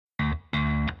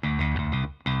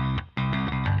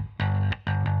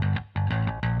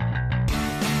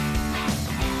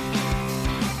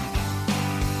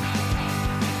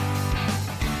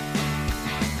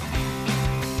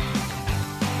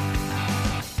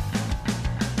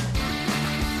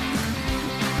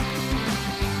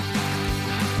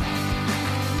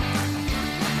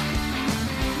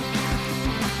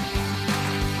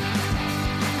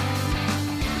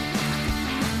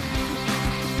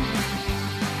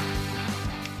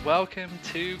welcome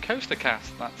to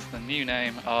CoasterCast. That's the new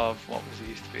name of what was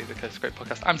used to be the Coaster Great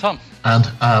Podcast. I'm Tom.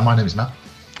 And my name is Matt.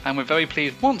 And we're very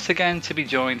pleased once again to be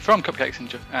joined from Cupcakes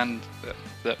and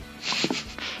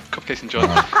Cupcakes and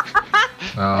Jordan.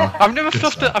 I've never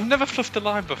fluffed a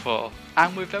line before.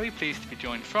 And we're very pleased to be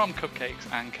joined from Cupcakes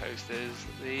and Coasters,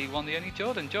 the one, the only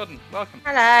Jordan. Jordan, welcome.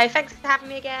 Hello, thanks for having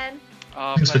me again.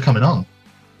 Thanks for coming on.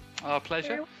 Our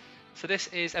pleasure. So this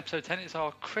is episode 10. It's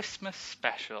our Christmas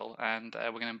special, and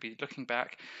we're going to be looking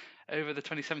back over the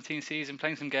 2017 season,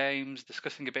 playing some games,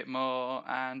 discussing a bit more,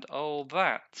 and all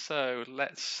that. So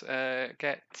let's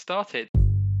get started.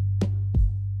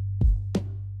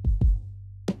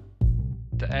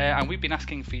 And we've been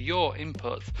asking for your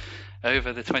input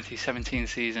over the 2017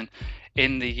 season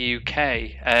in the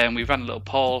UK. We ran a little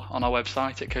poll on our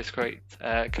website at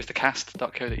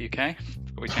coastercast.co.uk.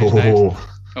 We changed names.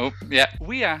 Oh, yeah.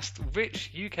 We asked which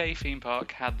UK theme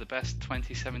park had the best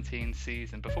 2017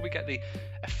 season. Before we get the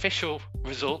official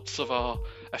results of our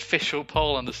official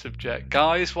poll on the subject,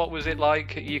 guys, what was it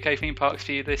like at UK theme parks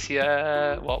for you this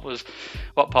year?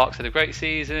 What parks had a great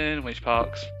season? Which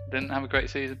parks didn't have a great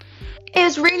season? It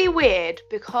was really weird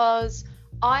because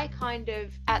I kind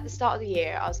of, at the start of the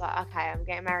year, I was like, okay, I'm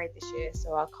getting married this year,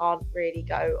 so I can't really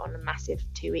go on a massive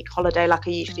 2-week holiday like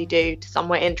I usually do to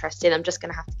somewhere interesting. I'm just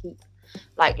going to have to keep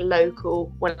like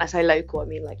local. When I say local, I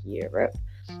mean like Europe.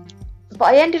 But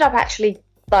I ended up actually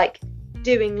like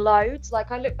doing loads.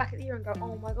 Like I look back at the year and go,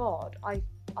 oh my god, I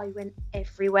went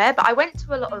everywhere. But I went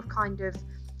to a lot of kind of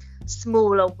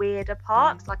smaller, weirder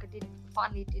parks. Like I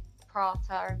finally did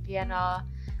Prater and Vienna.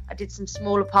 I did some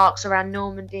smaller parks around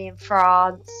Normandy in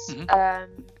France.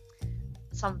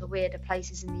 Some of the weirder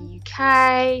places in the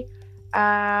UK.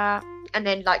 And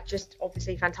then like just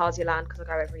obviously Phantasialand because I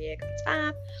go every year because it's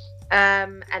fab.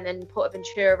 And then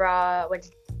Portaventura. I went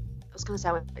to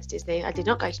Disney. I did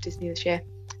not go to Disney this year.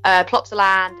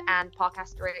 Plopsaland and Park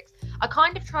Asterix. I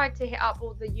kind of tried to hit up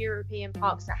all the European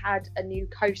parks that had a new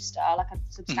coaster, like a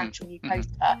substantial new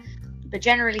coaster. But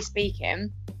generally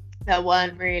speaking, there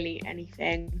weren't really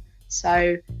anything.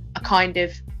 So I kind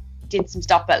of did some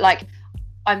stuff. But like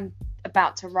I'm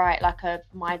about to write like a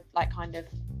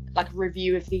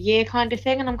review of the year kind of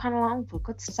thing, and I'm kind of like, oh, for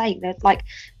God's sake,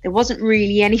 there wasn't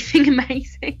really anything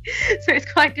amazing, so it's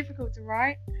quite difficult to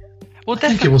write. Well, I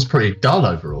think it was pretty dull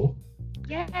overall.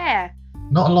 Yeah.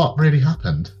 Not a lot really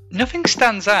happened. Nothing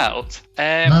stands out.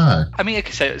 No. I mean,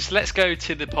 okay, so let's go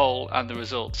to the poll and the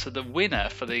results. So the winner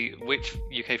for which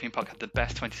UK theme park had the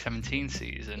best 2017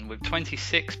 season, with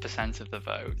 26% of the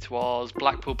vote, was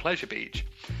Blackpool Pleasure Beach.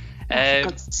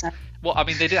 Well, I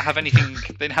mean, they didn't have anything.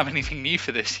 They didn't have anything new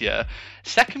for this year.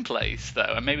 Second place,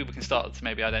 though, and maybe we can start to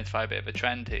maybe identify a bit of a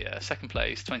trend here. Second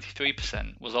place,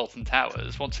 23%, was Alton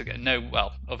Towers. Once again,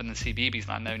 other than CBeebies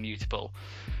Land, no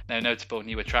notable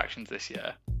new attractions this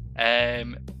year.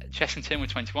 Chessington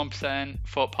with 21%,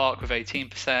 Fort Park with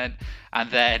 18%, and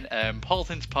then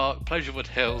Paultons Park, Pleasurewood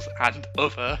Hills, and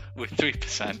other with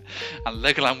 3%, and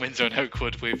Legoland Windsor and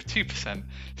Oakwood with 2%.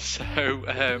 So,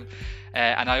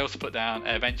 and I also put down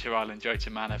Adventure Island,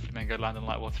 Drayton Manor, Flamingo Land, and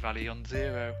Lightwater Valley on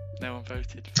 0. No one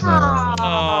voted.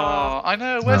 Oh, I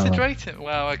know. Where's the Drayton?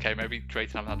 Well, okay, maybe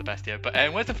Drayton haven't had the best year, but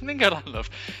where's the Flamingo Land, love?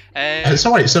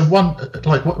 Sorry, so what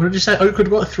did you say? Oakwood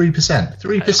got 3%.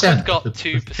 3% got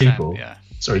 2%. People. Yeah.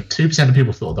 Sorry, 2% of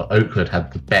people thought that Oakwood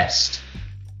had the best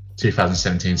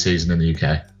 2017 season in the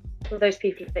UK. Well, those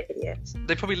people are idiots.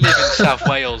 They probably live in South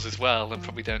Wales as well and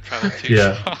probably don't travel too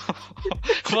far.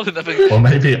 Or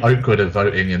maybe Oakwood are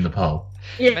voting in the poll.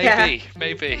 Yeah.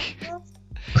 Maybe.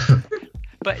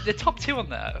 But the top two on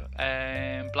there,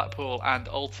 Blackpool and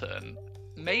Alton,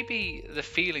 maybe the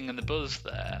feeling and the buzz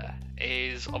there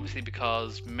is obviously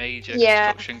because major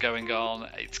construction going on.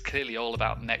 It's clearly all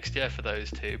about next year for those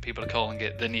two. People are calling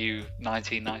it the new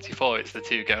 1994. It's the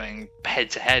two going head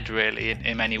to head, really,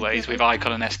 in many ways, with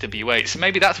Icon and SW8. So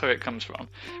maybe that's where it comes from.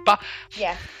 But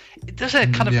does a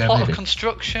kind of plot of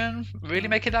construction really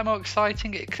make it that more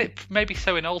exciting? It could maybe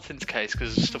so in Alton's case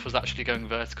because stuff was actually going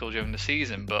vertical during the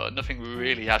season, but nothing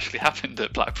really actually happened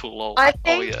at Blackpool all year. I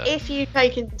think if you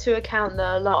take into account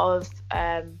that a lot of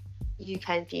UK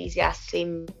enthusiasts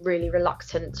seem really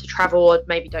reluctant to travel or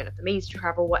maybe don't have the means to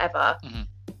travel, whatever.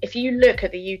 If you look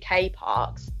at the UK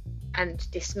parks and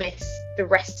dismiss the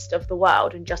rest of the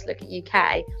world and just look at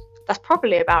UK, that's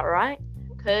probably about right.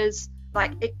 Because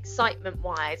like excitement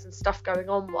wise and stuff going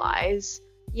on wise,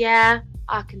 I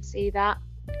can see that.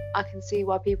 I can see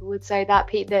why people would say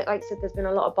that. Like I said, there's been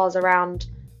a lot of buzz around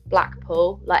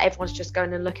Blackpool. Like everyone's just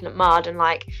going and looking at mud, and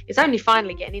like it's only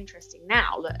finally getting interesting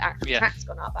now. Look, actual track's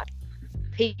gone up.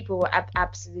 People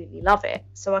absolutely love it.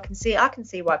 So I can see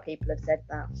why people have said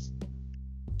that.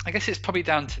 I guess it's probably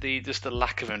down to just the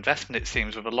lack of investment, it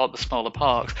seems, with a lot of the smaller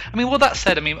parks. I mean, well, that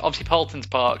said, I mean, obviously Paulton's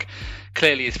Park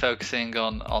clearly is focusing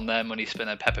on their money spent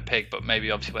on Peppa Pig, but maybe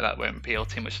obviously that won't appeal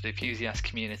too much to the enthusiast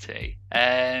community.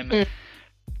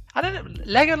 I don't know,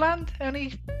 Legoland,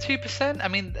 only 2%? I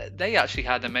mean, they actually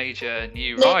had a major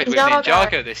new ride with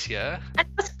Ninjago this year.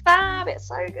 It's fab, it's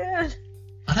so good.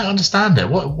 I don't understand it.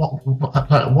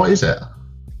 What is it?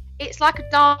 It's like a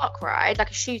dark ride,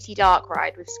 like a shooty dark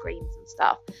ride with screens and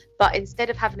stuff. But instead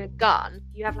of having a gun,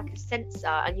 you have like a sensor,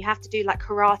 and you have to do like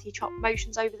karate chop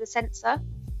motions over the sensor.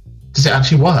 Does it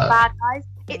actually work? Bad guys.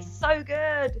 It's so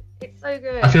good. It's so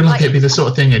good. I feel like it'd be the sort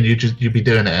of thing, and you'd be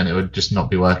doing it, and it would just not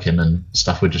be working, and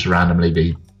stuff would just randomly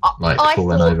be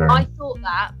falling over. I thought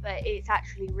that, but it's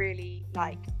actually really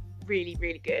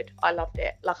really good. I loved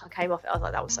it. Like I came off it, I was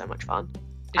like, that was so much fun.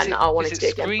 Is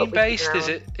it screen based?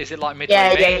 Is it like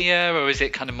Midway or is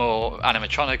it kind of more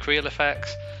animatronic real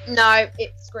effects? No,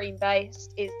 it's screen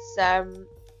based. It's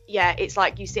it's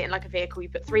like you sit in like a vehicle, you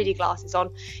put 3D glasses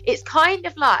on. It's kind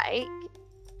of like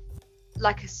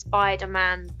a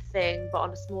Spider-Man thing, but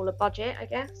on a smaller budget, I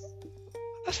guess.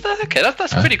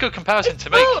 That's a pretty good comparison to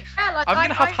make. Yeah, I'm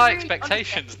gonna have high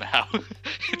expectations now.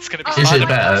 It's gonna be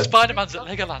Spider-Man's at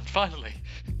Legoland finally.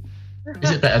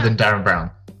 Is it better than Darren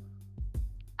Brown?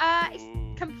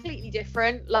 It's completely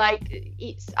different.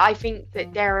 I think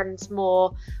that Darren's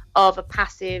more of a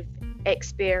passive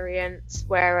experience,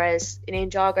 whereas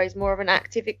Ninjago is more of an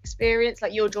active experience.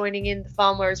 Like you're joining in the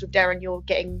fun, whereas with Darren you're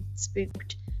getting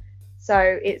spooked. So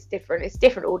it's different. It's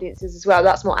different audiences as well.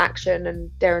 That's more action, and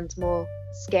Darren's more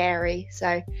scary.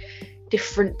 So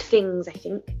different things, I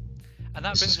think. And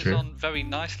that brings us on very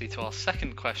nicely to our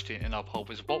second question in our poll,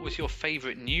 was what was your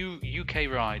favourite new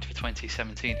UK ride for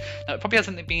 2017? Now, it probably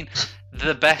hasn't been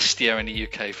the best year in the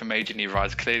UK for major new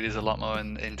rides. Clearly, there's a lot more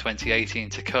in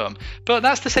 2018 to come. But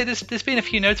that's to say there's been a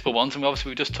few notable ones, and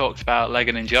we just talked about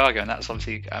Lego Ninjago, and that's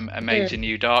obviously a major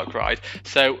new dark ride.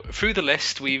 So through the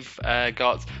list, we've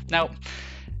got... Now,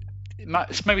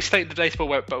 maybe state the data, but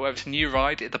whether it's a new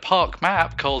ride, the park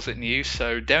map calls it new.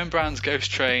 So Darren Brown's Ghost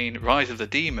Train Rise of the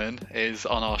Demon is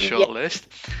on our short list,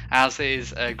 as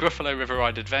is Gruffalo River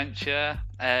Ride Adventure,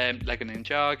 Lego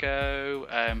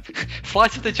Ninjago,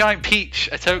 Flight of the Giant Peach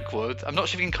at Oakwood. I'm not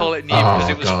sure if you can call it new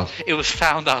because it was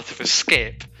found out of a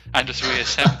skip and just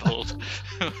reassembled.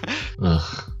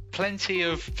 Plenty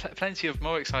of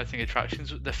more exciting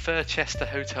attractions. The Furchester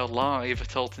Hotel Live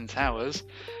at Alton Towers.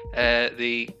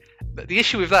 The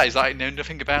issue with that is that I know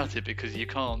nothing about it because you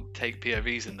can't take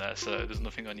POVs in there, so there's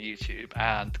nothing on YouTube,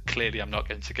 and clearly I'm not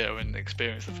going to go and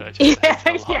experience the Furchester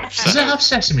Hotel Live. So. Does it have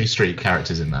Sesame Street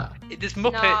characters in that? There's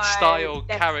Muppet-style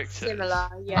characters. Similar,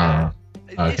 yeah.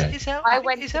 Okay. Is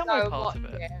Elmo part of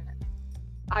it?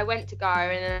 I went to go,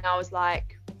 and then I was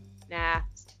like, nah,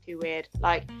 it's too weird.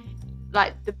 Like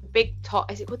the Big Top,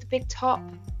 is it called the Big Top?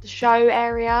 The show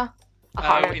area? I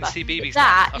can't remember. In CBeebies.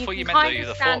 I thought you meant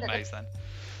the Fort Maze then.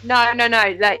 No.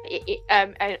 Like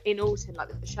in Alton,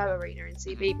 like the show arena in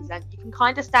CBeebies, then you can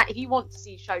kind of stand if you want to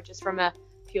see a show just from a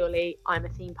purely I'm a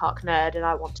theme park nerd and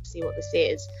I want to see what this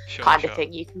is of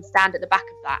thing. You can stand at the back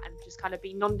of that and just kind of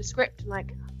be nondescript and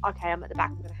like, okay, I'm at the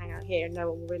back, I'm going to hang out here, and no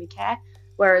one will really care.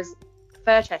 Whereas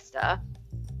Furchester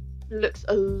looks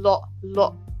a lot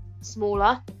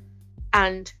smaller,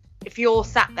 and if you're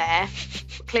sat there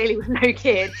clearly with no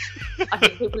kids, I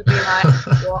think people would be like,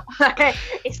 what?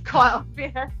 It's quite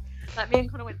obvious. Like me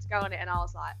and Connor went to go on it and I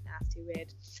was like, nah, it's too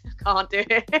weird. I can't do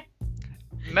it.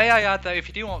 May I add though, if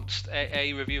you do want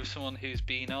a review of someone who's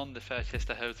been on the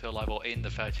Furchester Hotel Live or in the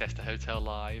Furchester Hotel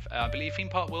Live, I believe Theme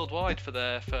Park Worldwide for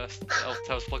their first Alton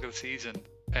Towers vlog of the season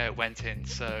went in,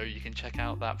 so you can check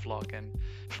out that vlog and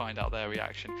find out their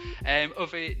reaction.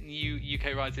 Other new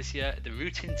UK rides this year, the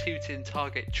Rootin' Tootin'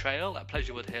 Target Trail at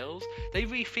Pleasurewood Hills. They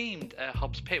rethemed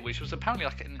Hobbs Pit, which was apparently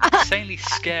like an insanely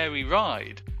scary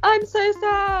ride. I'm so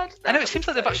sad. I know, it seems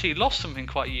like they've actually lost something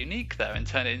quite unique there and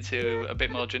turned it into a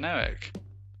bit more generic.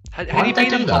 Have you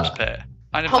been on Hobbs Pit?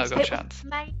 I never got a chance.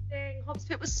 Amazing. Hobbs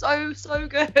Pit was so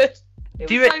good. So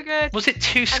good. Was it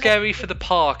too scary for the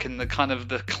park and the kind of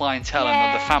the clientele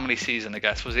and the family season, I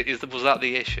guess? Was that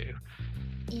the issue?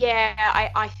 Yeah,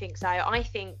 I think so. I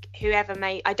think whoever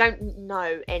made... I don't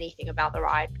know anything about the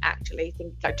ride, actually. I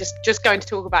think like just going to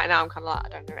talk about it now, I'm kind of like, I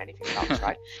don't know anything about this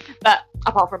ride. But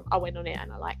apart from I went on it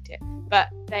and I liked it. But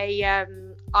they...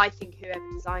 I think whoever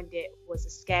designed it was a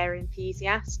scare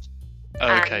enthusiast.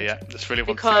 Oh, okay, yeah. That's really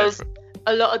what because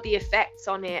a lot of the effects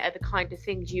on it are the kind of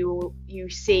things you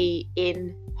see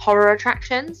in horror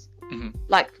attractions,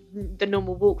 like the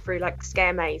normal walkthrough, like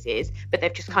scare mazes, but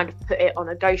they've just kind of put it on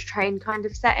a ghost train kind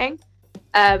of setting.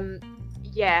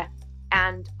 Yeah,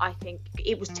 and I think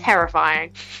it was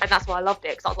terrifying, and that's why I loved it,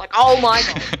 because I was like, oh my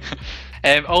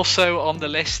god. Also on the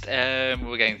list,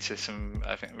 we're getting to some,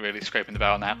 I think, really scraping the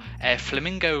barrel now.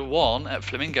 Flamingo 1 at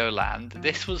Flamingo Land.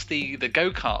 This was the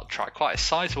go-kart track, quite a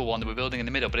sizable one that we're building in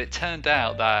the middle, but it turned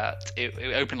out that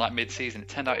it opened like mid-season. It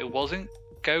turned out it wasn't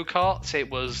go-karts, it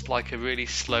was like a really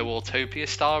slow Autopia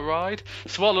style ride.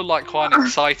 So what looked like quite an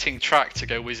exciting track to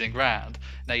go whizzing round,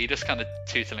 now you're just kind of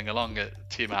tootling along at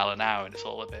 2 miles an hour and it's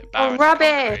all a bit barren. Oh,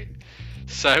 rubbish!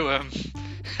 So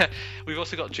we've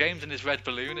also got James and his red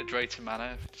balloon at Drayton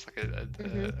Manor, just like a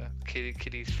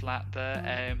kiddie's flat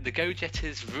there. The Go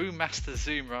Jetters Room Master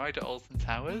Zoom ride at Alton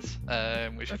Towers,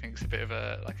 which I think is a bit of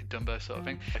a Dumbo sort of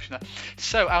thing.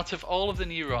 So out of all of the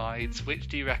new rides, which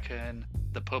do you reckon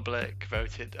the public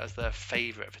voted as their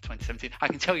favourite for 2017? I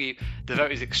can tell you the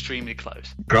vote is extremely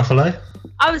close. Gruffalo?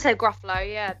 I would say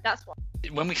Gruffalo, yeah, that's what.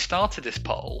 When we started this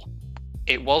poll,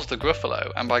 it was the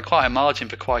Gruffalo, and by quite a margin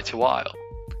for quite a while.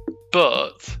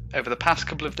 But over the past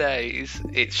couple of days,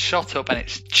 it's shot up and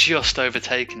it's just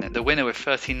overtaken it. The winner with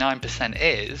 39%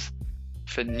 is,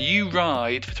 for new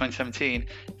ride for 2017,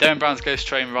 Darren Brown's Ghost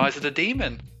Train Rise of the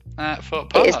Demon at Fort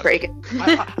Park. It is pretty good.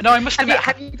 I must admit.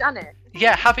 Have you done it?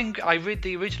 Yeah, I read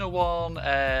the original one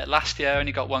last year,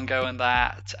 only got one go on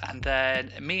that, and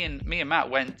then me and Matt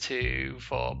went to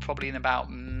for probably in about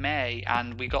May,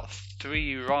 and we got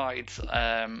 3 rides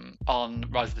on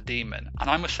Rise of the Demon, and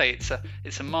I must say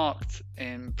it's a marked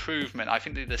improvement. I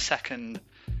think the second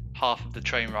half of the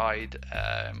train ride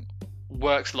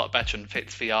works a lot better and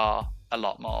fits VR a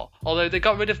lot more. Although they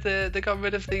got rid of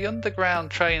the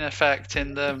underground train effect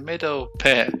in the middle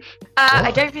pit.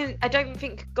 I don't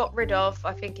think got rid of.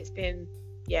 I think it's been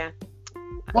Wait,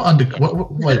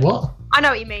 what? I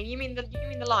know what you mean. You mean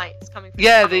the lights coming from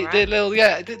the little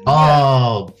yeah.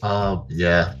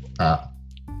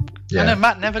 I know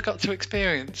Matt never got to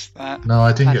experience that. No,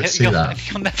 I didn't get to see that.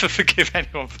 He'll never forgive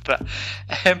anyone for that.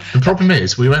 The problem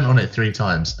is, we went on it 3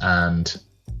 times, and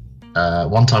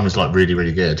one time was like really,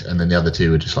 really good, and then the other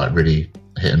 2 were just like really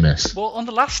hit and miss. Well, on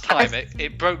the last time,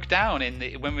 it broke down when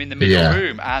we were in the middle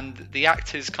room, and the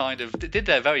actors kind of did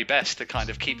their very best to kind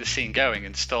of keep the scene going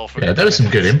and stall for. Yeah, there was some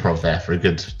good improv there for a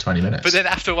good 20 minutes. But then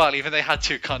after a while, even they had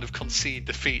to kind of concede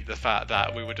defeat the fact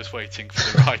that we were just waiting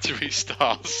for the ride to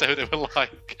restart. So they were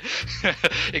like,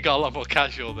 it got a lot more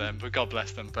casual then. But God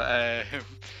bless them. But.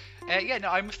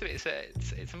 I must admit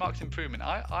it's a marked improvement.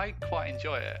 I quite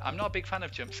enjoy it. I'm not a big fan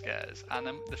of jump scares, and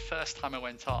the first time I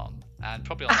went on, and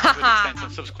probably on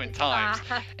subsequent times,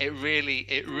 it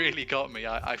really got me.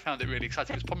 I found it really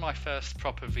exciting. It was probably my first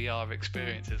proper VR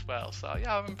experience as well. So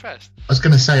yeah, I'm impressed. I was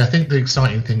going to say, I think the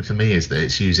exciting thing for me is that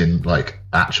it's using like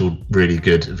actual really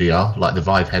good VR. Like the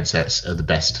Vive headsets are the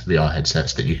best VR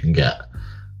headsets that you can get,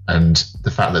 and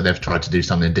the fact that they've tried to do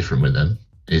something different with them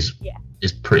is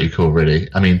pretty cool, really.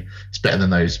 I mean, it's better than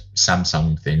those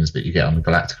Samsung things that you get on the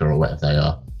Galactica or whatever they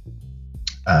are.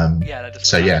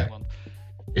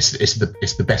 It's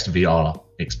the best VR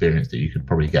experience that you could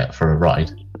probably get for a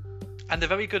ride. And a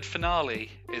very good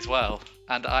finale as well.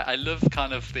 And I love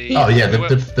kind of the... Oh, yeah,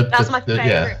 that's my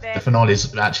favourite bit. The finale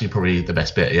is actually probably the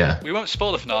best bit, yeah. We won't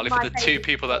spoil the finale for the 2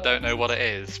 people that don't know what it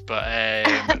is, but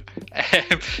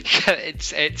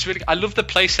it's really... I love the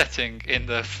play setting in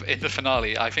the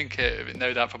finale. I think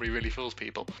no doubt probably really fools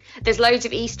people. There's loads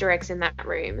of Easter eggs in that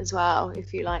room as well,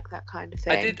 if you like that kind of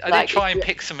thing. I did try and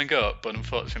pick something up, but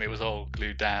unfortunately it was all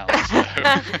glued down. So.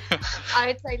 I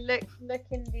would say look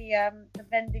in the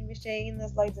vending machine.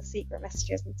 There's loads of secret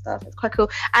messages and stuff. It's quite cool.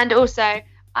 And also,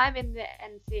 I'm in the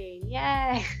end scene.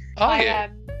 Yay! My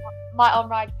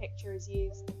on-ride picture is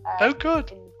used. Oh,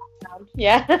 good.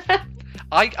 Yeah.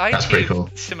 I achieved cool.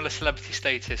 Similar celebrity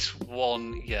status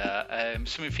one year.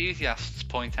 Some enthusiasts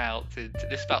point out,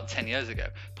 this about 10 years ago,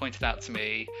 pointed out to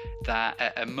me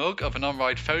that a mug of an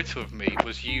on-ride photo of me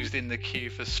was used in the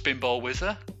queue for Spinball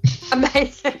Whizzer.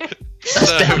 Amazing.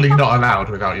 That's definitely not allowed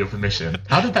without your permission.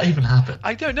 How did that even happen?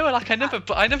 I don't know. Like I never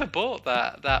bought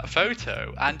that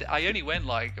photo, and I only went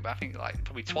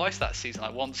probably twice that season.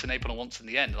 Like once in April and once in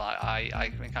the end. Like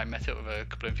I think I met up with a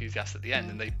couple of enthusiasts at the end,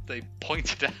 and they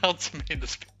pointed out to me in the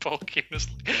Spitball queue. And I was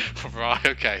like, right,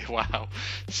 okay, wow.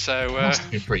 So it must have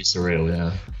been pretty surreal,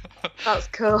 yeah. That's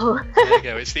cool. There you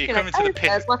go. It's the equivalent to the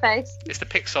there's my face. It's the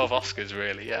Pixar of Oscars,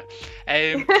 really. Yeah.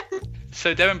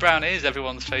 So Darren Brown is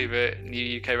everyone's favourite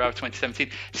new UK ride of 2017.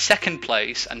 Second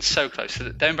place, and so close. So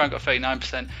Darren Brown got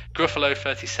 39%, Gruffalo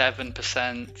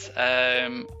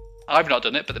 37%. I've not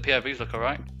done it, but the POVs look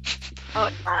alright. Oh,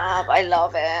 I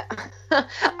love it.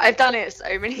 I've done it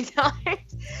so many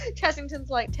times. Chessington's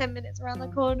like 10 minutes around the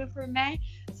corner from me.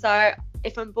 So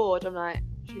if I'm bored, I'm like,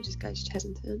 Should we just go to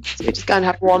Chessington? So we just go and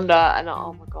have a wander, and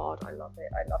oh my god, I love it.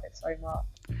 I love it so much.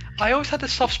 I always had a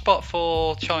soft spot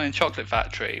for Charlie and Chocolate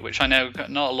Factory, which I know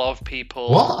not a lot of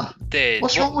people did.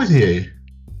 What's wrong with you?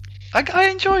 I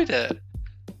enjoyed it.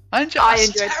 I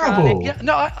enjoyed terrible. Yeah,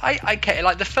 no, I get it.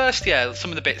 Like the first year,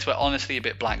 some of the bits were honestly a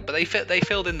bit blank, but they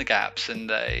filled in the gaps,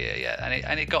 and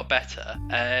it got better.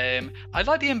 I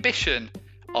like the ambition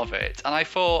of it, and I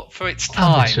thought for its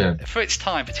time, for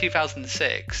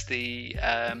 2006, the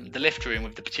lift room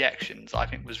with the projections, I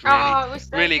think was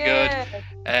really good.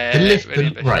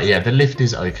 The lift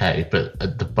is okay, but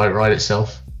the boat ride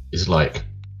itself is like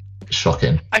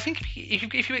shocking. I think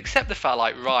if you accept the fact,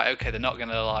 like, right, okay, they're not going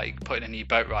to like put in a new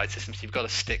boat ride system, so you've got to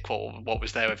stick what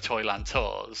was there with Toyland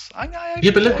Tours.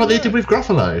 Yeah, but look what they did with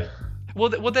Gruffalo. Well,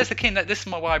 there's the key. This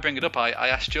is why I bring it up. I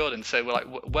asked Jordan, so we're like,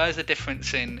 where's the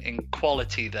difference in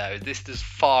quality though? This does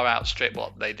far outstrip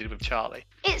what they did with Charlie.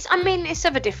 It's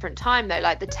of a different time though.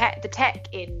 Like the tech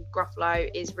in Gruffalo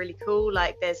is really cool.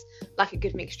 Like there's like a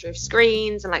good mixture of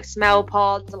screens and like smell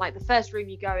pods, and like the first room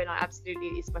you go in, absolutely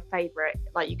is my favourite.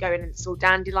 Like you go in and it's all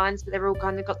dandelions, but they're all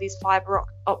kind of got these fibre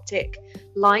optic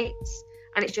lights,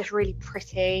 and it's just really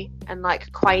pretty and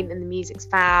like quaint, and the music's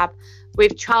fab.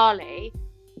 With Charlie,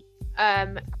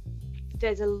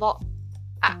 there's a lot.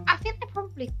 I think they're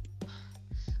probably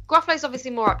Gruffalo's obviously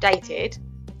more updated,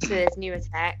 so there's newer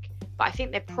tech, but I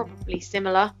think they're probably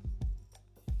similar.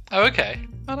 Oh, okay.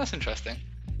 Oh, that's interesting.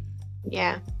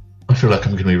 Yeah. I feel like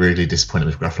I'm going to be really disappointed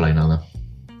with Gruffalo now then.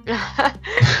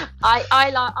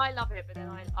 I love it, but then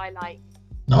I like.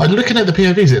 No, looking at the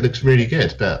POVs, it looks really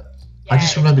good, but yeah, I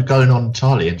just remember going on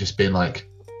Charlie and just being like,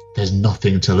 "There's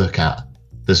nothing to look at.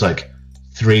 There's like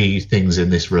 3 things in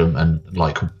this room, and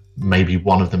like maybe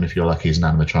one of them, if you're lucky, is an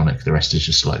animatronic. The rest is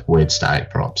just like weird static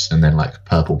props, and then like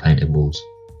purple painted walls."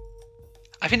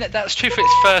 I think that's true for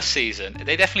its first season.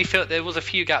 They definitely felt there was a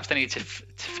few gaps they needed to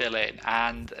fill in,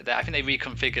 and I think they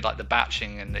reconfigured like the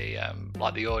batching and the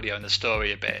like the audio and the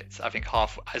story a bit. I think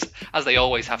as they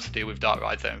always have to do with Dark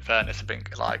Rides, though, in fairness, I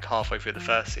think like halfway through the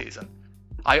first season.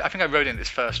 I think I rode in this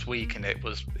first week, and it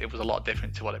was a lot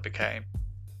different to what it became.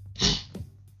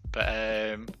 But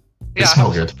it's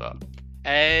not good.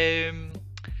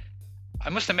 I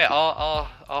must admit,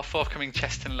 our forthcoming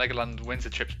Chesterton Legoland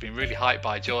Windsor trip has been really hyped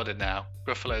by Jordan now.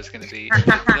 Gruffalo is going to be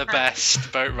the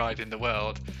best boat ride in the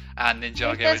world, and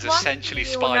Ninjago is essentially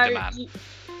Spider-Man.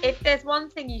 If there's one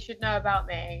thing you should know about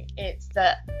me, it's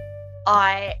that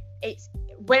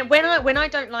when I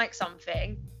don't like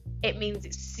something, it means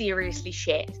it's seriously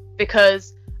shit,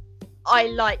 because I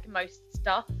like most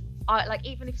stuff. I like,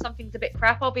 even if something's a bit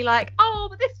crap, I'll be like, oh,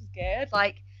 but this is good.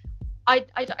 Like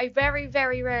I very,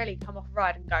 very rarely come off a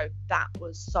ride and go, that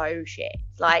was so shit.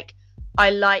 Like, I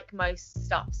like most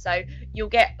stuff. So you'll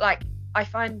get, like, I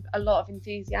find a lot of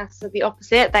enthusiasts are the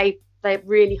opposite. They're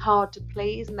really hard to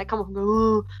please, and they come off and go,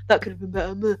 oh, that could have been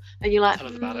better. And you're like,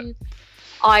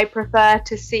 I prefer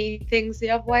to see things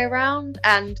the other way around.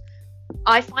 And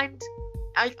I find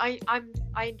I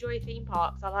enjoy theme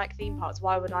parks. I like theme parks.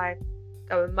 Why would I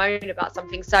go and moan about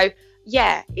something? So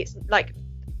yeah, it's like,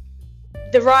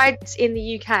 the rides in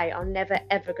the UK are never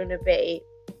ever going to be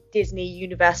Disney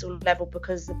Universal level,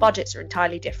 because the budgets are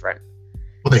entirely different.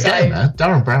 Well, they're getting there.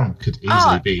 Darren Brown could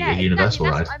easily be a Universal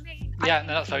ride. I mean,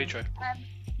 that's very true.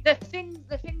 The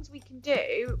things we can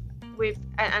do with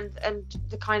and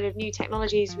the kind of new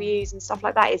technologies we use and stuff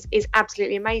like that is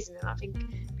absolutely amazing, and I think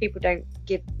people don't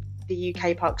give the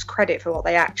UK parks credit for what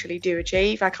they actually do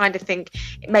achieve. I kind of think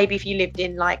maybe if you lived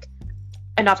in like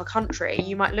another country,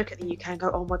 you might look at the UK and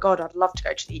go, oh my god, I'd love to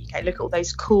go to the UK, look at all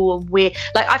those cool and weird,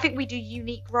 like, I think we do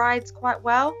unique rides quite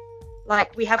well.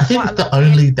 Like, we have, I think the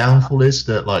only downfall is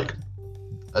that, like,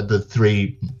 the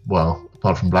 3, well,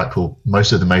 apart from Blackpool,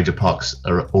 most of the major parks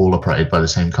are all operated by the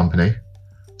same company,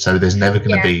 so there's never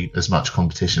going to be as much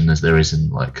competition as there is in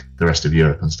like the rest of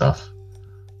Europe and stuff.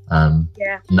 And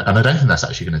I don't think that's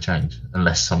actually going to change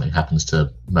unless something happens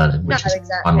to Merlin, which is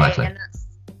unlikely. And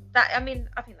I mean,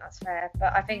 I think that's fair,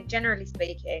 but I think generally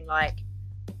speaking, like,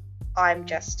 I wouldn't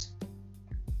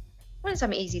say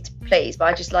I'm easy to please, but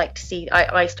I just like to see.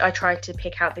 I try to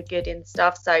pick out the good in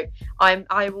stuff. So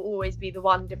I will always be the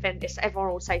one defending.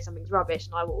 Everyone will say something's rubbish,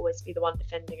 and I will always be the one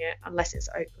defending it, unless it's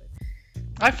Oakland.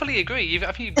 I fully agree.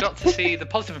 I think you've got to see the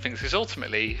positive things, because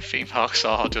ultimately theme parks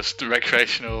are just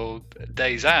recreational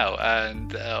days out,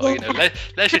 and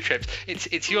leisure trips.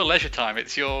 It's your leisure time.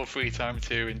 It's your free time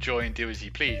to enjoy and do as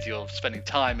you please. You're spending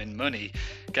time and money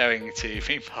going to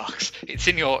theme parks. It's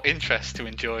in your interest to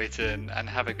enjoy it and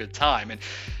have a good time. And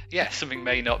yeah, something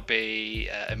may not be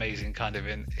amazing kind of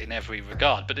in every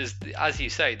regard, but as you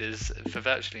say, there's for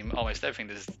virtually almost everything,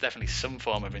 there's definitely some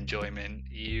form of enjoyment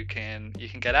you can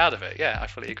get out of it. Yeah, I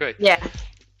fully agree. Yeah.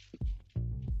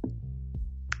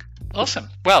 Awesome.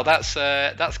 Well, that's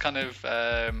kind of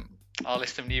our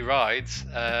list of new rides.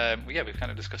 Yeah, we've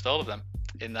kind of discussed all of them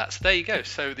in that. So there you go.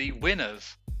 So the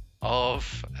winners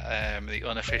of the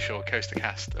unofficial Coaster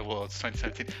Cast Awards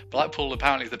 2017. Blackpool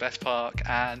apparently is the best park,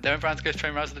 and Derwent Brown's Ghost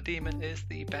Train Rise of the Demon is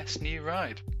the best new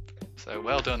ride. So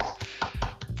well done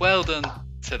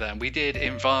to them. We did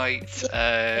invite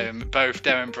both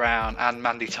Derwent Brown and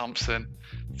Mandy Thompson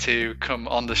to come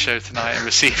on the show tonight and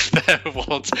receive their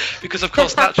awards, because of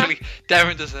course naturally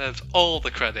Derwent deserves all the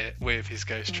credit with his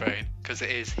Ghost Train, because it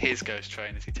is his Ghost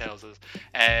Train, as he tells us.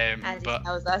 As he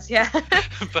tells us, yeah.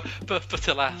 but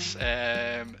alas,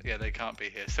 yeah, they can't be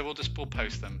here, so we'll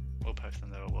post them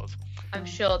their awards. I'm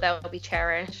sure they'll be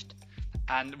cherished,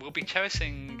 and we'll be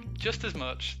cherishing just as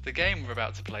much the game we're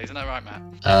about to play. Isn't that right,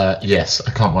 Matt? Yes,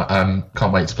 I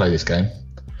can't wait to play this game.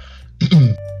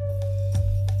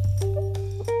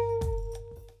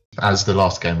 As the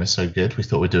last game was so good, we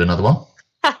thought we'd do another one.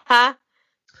 But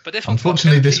this one's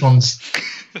unfortunately, this one's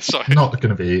sorry, not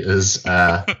going to be as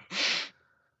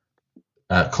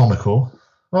comical.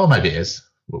 Well, maybe it is.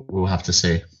 We'll have to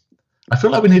see. I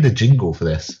feel like we need a jingle for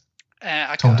this.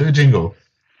 Tom, do a jingle.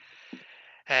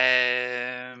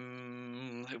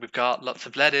 We've got lots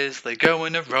of letters, they go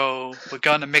in a row. We're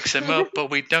gonna mix them up, but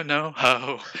we don't know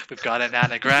how. We've got an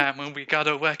anagram and we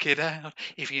gotta work it out.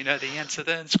 If you know the answer,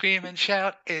 then scream and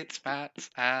shout. It's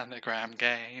Matt's anagram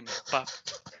game. Bop.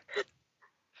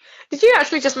 Did you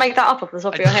actually just make that up off the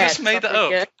top of your head? I just made that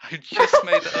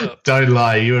up. Don't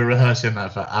lie, you were rehearsing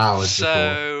that for hours before.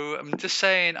 So I'm just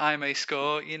saying, I may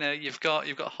score. You know, you've got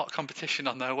hot competition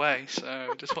on their way,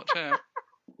 so just watch out.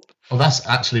 Well, that's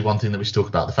actually one thing that we should talk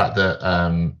about, the fact that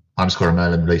I'm Square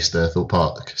Merlin released the Thorpe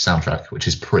Park soundtrack, which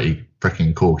is pretty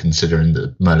freaking cool considering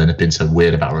that Merlin had been so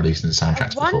weird about releasing the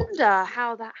soundtracks before. I wonder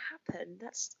how that happened.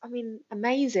 That's,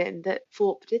 amazing that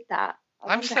Thorpe did that.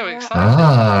 I'm so excited.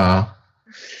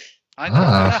 I don't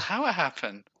know how it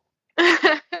happened.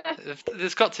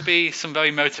 There's got to be some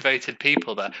very motivated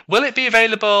people there. Will it be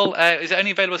available? Is it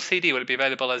only available as CD? Will it be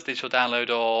available as digital download,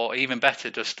 or even better,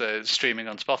 just streaming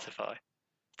on Spotify?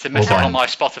 To mess up on my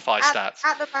Spotify stats.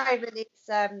 At the moment,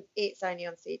 it's only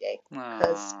on CD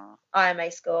because IMA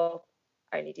Score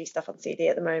only do stuff on CD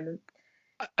at the moment.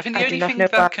 I think the only thing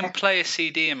that can play a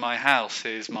CD in my house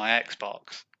is my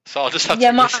Xbox, so I'll just have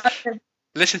to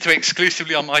listen to it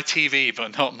exclusively on my TV,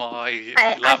 but not my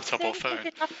laptop or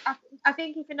phone. I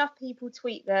think if enough people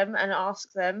tweet them and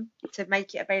ask them to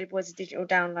make it available as a digital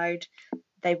download,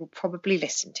 they will probably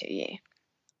listen to you.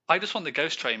 I just want the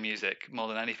Ghost Train music more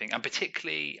than anything, and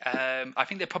particularly, I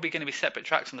think they're probably going to be separate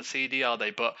tracks on the CD, are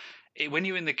they? But when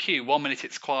you're in the queue, 1 minute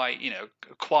it's quite,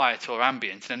 quiet or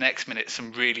ambient, and the next minute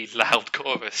some really loud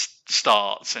chorus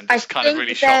starts and just kind of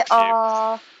really shocks you.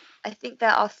 I think there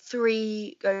are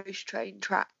 3 Ghost Train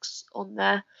tracks on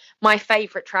there. My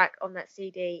favourite track on that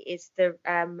CD is the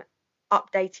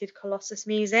updated Colossus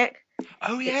music.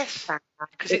 Oh yes,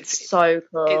 because it's so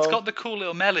cool. It's got the cool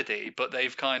little melody, but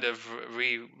they've kind of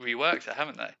reworked it,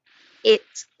 haven't they?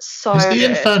 It's so Has the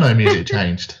Inferno music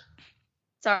changed?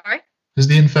 Sorry? Has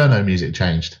the Inferno music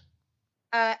changed?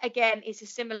 Again, it's a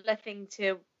similar thing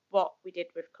to what we did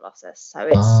with Colossus. So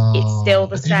it's still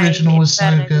the same. The original was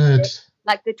so good.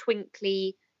 Like the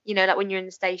twinkly, like when you're in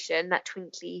the station, that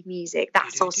twinkly music,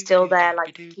 that's all still there.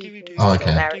 Like, oh,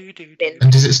 okay.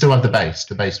 And does it still have the bass?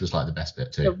 The bass was like the best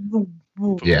bit too.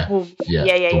 Yeah. I'm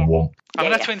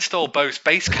gonna have to install both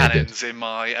bass cannons in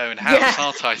my own house,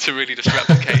 aren't I, to really just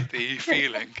replicate the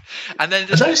feeling. And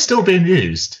then are those still being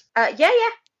used? Yeah.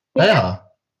 They are.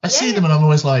 I see them and I'm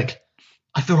always like,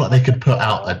 I feel like they could put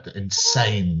out an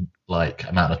insane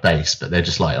amount of bass, but they're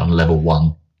just on level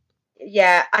 1.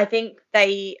 Yeah, I think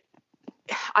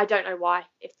I don't know why,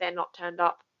 if they're not turned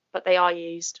up, but they are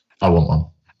used. I want one.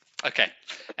 Okay.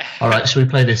 All right, shall we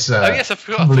play this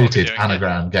convoluted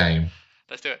anagram game?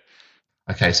 Let's do it.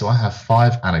 Okay, so I have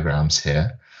 5 anagrams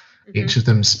here. Mm-hmm. Each of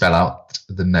them spell out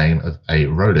the name of a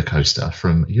roller coaster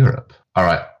from Europe. All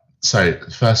right, so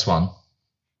the first one.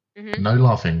 Mm-hmm. No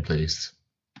laughing, please.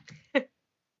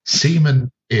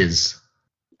 Seaman is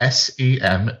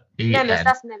SEMEN.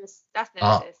 That's Nemesis.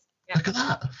 Look at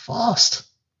that, fast.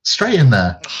 Straight in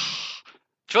there.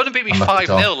 Jordan beat me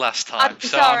 5-0 last time,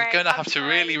 so I'm going to have to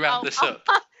really ramp this up.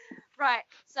 Right,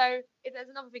 so if there's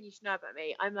another thing you should know about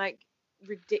me, I'm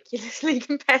ridiculously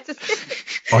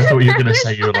competitive. I thought you were going to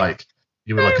say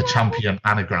You were like a champion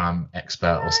anagram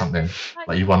expert or something.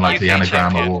 Like you won like the UK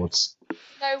anagram champion. awards.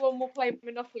 No one will play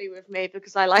Monopoly with me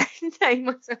because I like to take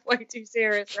myself way too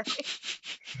seriously.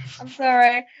 I'm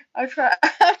sorry. I'll try.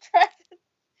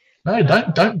 No,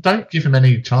 don't give him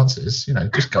any chances. You know,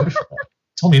 just go for it.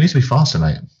 Tommy, you need to be faster,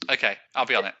 mate. Okay, I'll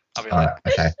be on it. All right,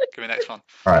 okay. Give me the next one.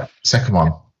 All right, second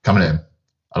one coming in.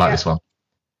 I like this one.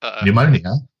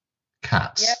 Pneumonia,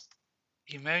 cats. Yep.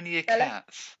 Pneumonia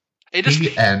cats. It just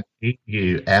Pneumonia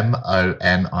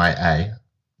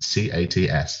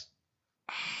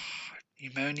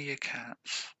Pneumonia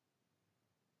cats.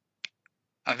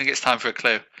 I think it's time for a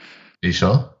clue. Are you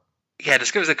sure? Yeah,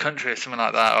 just give us a country or something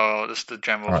like that, or just the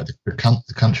general. All right,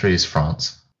 the country is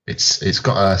France. It's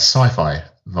got a sci-fi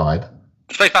vibe.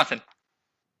 Space Mountain.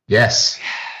 Yes.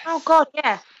 Oh God,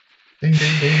 yeah. Ding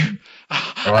ding ding.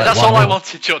 Right, that's all I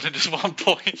wanted, Jordan. Just 1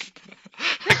 point.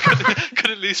 I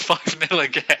couldn't lose 5-0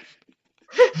 again.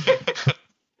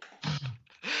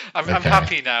 I'm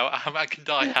happy now. I can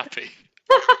die happy.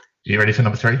 You ready for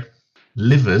number 3?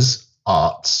 Livers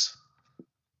Arts.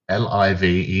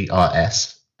 LIVERS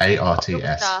ARTS.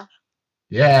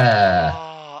 Yeah.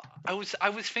 Oh, I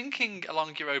was thinking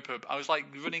along Europa. I was like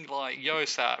running like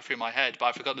Eurosat through my head, but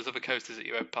I forgot there's other coasters at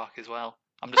Europa Park as well.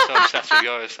 I'm just so obsessed with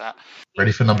Eurosat.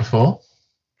 Ready for number 4?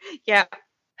 Yeah.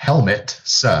 Helmet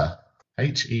Sir.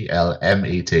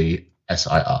 HELMETSIR.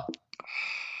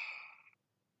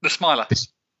 The Smiler.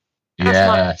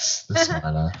 Yes, the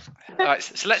Smiler. All right,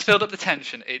 so let's build up the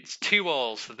tension. It's 2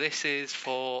 all, so this is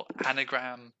for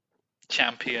Anagram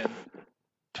Champion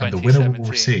 2017. And the winner will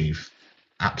receive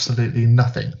absolutely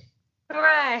nothing.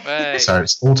 Hooray! Hey. So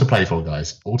it's all to play for,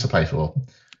 guys. All to play for.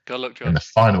 Good luck, George. In the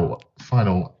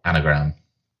final anagram.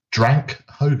 Drank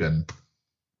Hogan.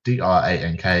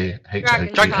 DRANK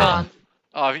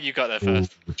Oh, you got there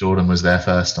first. Jordan was there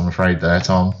first, I'm afraid, there,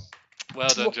 Tom. Well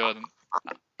done, Jordan.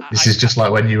 This is just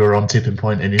like when you were on tipping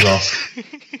point and you lost.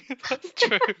 That's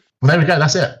true. Well, there we go.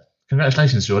 That's it.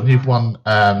 Congratulations, Jordan. You've won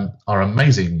our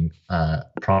amazing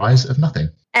prize of nothing.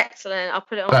 Excellent. I'll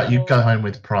put it on. But you go home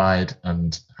with pride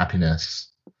and happiness.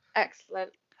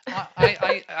 Excellent.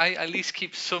 I at least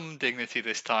keep some dignity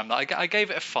this time. I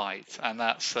gave it a fight, and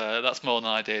that's more than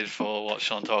I did for what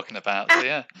Sean talking about. So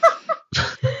yeah.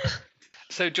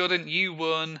 So Jordan, you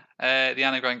won the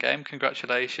anagram game.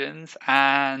 Congratulations,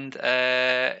 and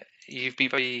you've been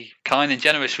very kind and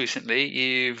generous recently.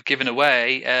 You've given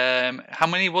away how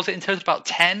many was it in total? About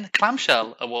 10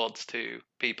 clamshell awards to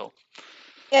people.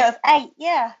 Yeah, it was 8.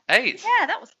 Yeah. 8. Yeah,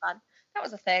 that was fun. That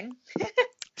was a thing.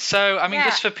 So, I mean,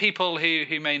 just for people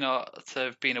who may not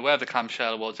have been aware of the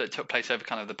Clamshell Awards that took place over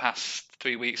kind of the past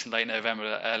 3 weeks in late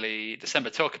November, early December,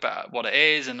 talk about what it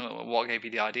is and what gave you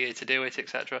the idea to do it,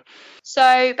 etc.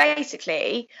 So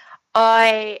basically,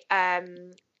 I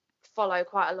follow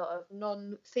quite a lot of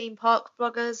non-theme park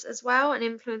bloggers as well and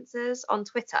influencers on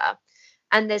Twitter.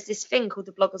 And there's this thing called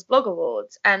the Bloggers Blog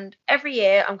Awards. And every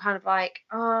year I'm kind of like,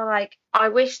 I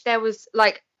wish there was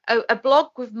like a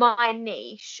blog with my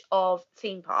niche of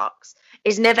theme parks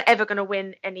is never ever going to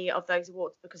win any of those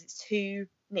awards because it's too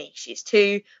niche. It's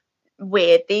too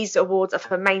weird. These awards are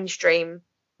for mainstream,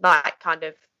 like kind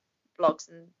of blogs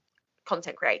and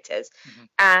content creators. Mm-hmm.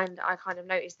 And I kind of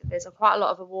noticed that there's quite a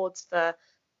lot of awards for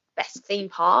best theme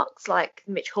parks, like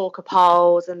Mitch Hawker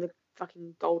polls and the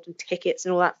fucking golden tickets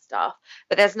and all that stuff.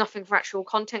 But there's nothing for actual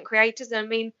content creators. And I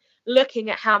mean, looking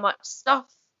at how much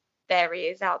stuff there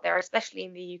is out there, especially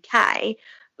in the UK,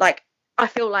 like I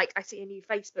feel like I see a new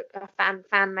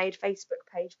fan made Facebook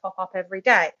page pop up every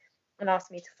day and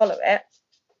ask me to follow it,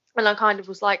 and I kind of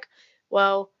was like,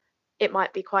 well, it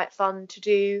might be quite fun to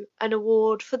do an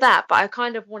award for that, but I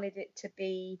kind of wanted it to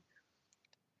be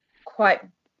quite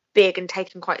big and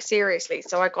taken quite seriously,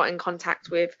 so I got in contact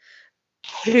with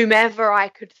whomever I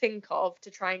could think of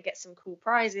to try and get some cool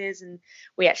prizes, and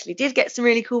we actually did get some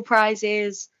really cool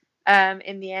prizes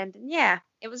in the end. And yeah,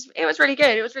 it was really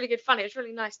good. It was really good fun. It was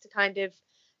really nice to kind of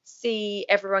see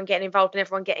everyone getting involved and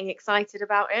everyone getting excited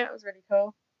about it. It was really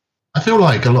cool. I feel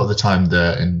like a lot of the time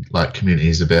the community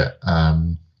is a bit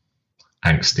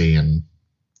angsty, and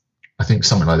I think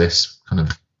something like this kind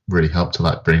of really helped to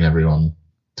like bring everyone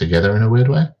together in a weird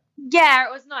way. Yeah,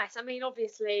 it was nice. I mean,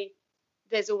 obviously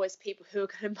there's always people who are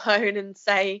going to moan and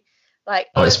say like,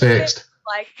 oh, it's fixed.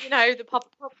 Like, you know, the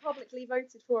publicly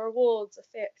voted for awards are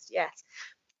fixed. Yes,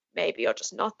 maybe you're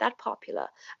just not that popular.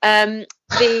 But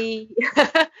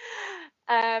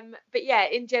yeah,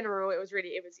 in general, it was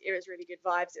really good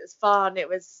vibes. It was fun.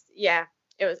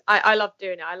 I loved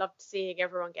doing it. I loved seeing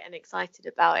everyone getting excited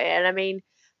about it. And I mean,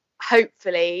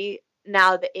 hopefully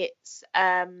now that it's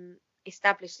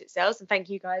established itself, and thank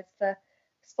you guys for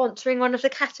sponsoring one of the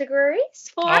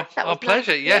categories for us. That was our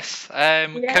pleasure, nice. yes.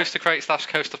 Coaster Crate /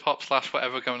 Coaster Pop /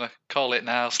 whatever we're going to call it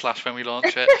now / when we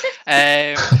launch it.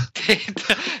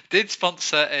 Did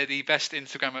sponsor the Best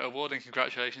Instagrammer award, and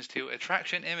congratulations to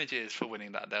Attraction Images for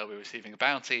winning that. They'll be receiving a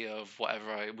bounty of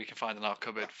whatever we can find in our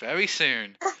cupboard very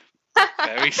soon.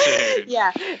 Very soon.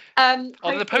 Yeah.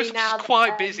 Although the post is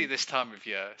quite busy this time of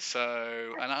year,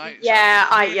 so I'm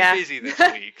busy this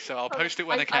week, so I'll post it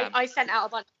when I can. I sent out a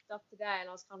bunch of stuff today, and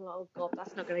I was kind of like, oh god,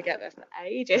 that's not going to get there for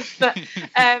ages. But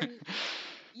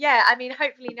yeah, I mean,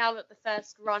 hopefully now that the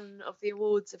first run of the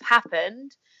awards have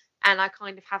happened, and I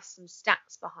kind of have some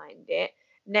stats behind it,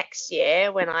 next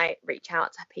year when I reach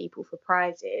out to people for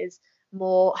prizes,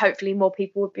 hopefully more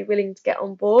people would be willing to get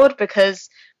on board, because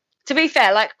to be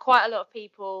fair, like quite a lot of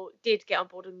people did get on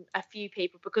board, and a few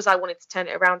people, because I wanted to turn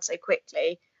it around so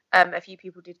quickly, a few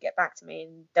people did get back to me,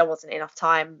 and there wasn't enough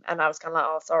time, and I was kind of like,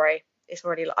 oh, sorry,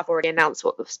 I've already announced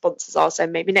what the sponsors are, so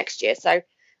maybe next year. So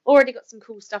already got some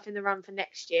cool stuff in the run for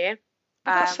next year.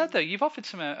 That said, though, you've offered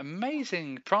some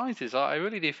amazing prizes. I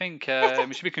really do think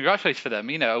we should be congratulated for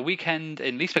them. You know, a weekend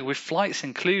in Leesburg with flights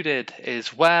included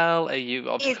as well.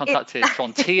 You obviously contacted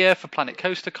Frontier for Planet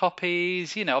Coaster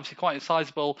copies. You know, obviously quite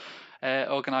sizable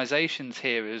organisations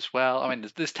here as well. I mean,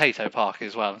 there's Tato Park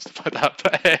as well and stuff like that.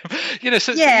 But you know,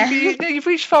 so you've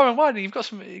reached far and wide, and you've got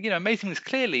some amazing things.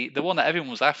 Clearly, the one that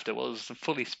everyone was after was the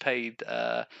fully paid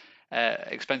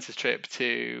expenses trip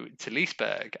to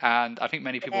Leesburg, and I think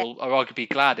many people are arguably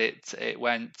glad it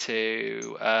went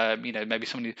to maybe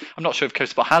somebody. I'm not sure if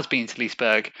Coaster Pop has been to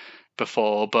Leesburg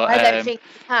before, but I don't think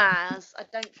it has.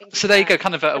 So there you go,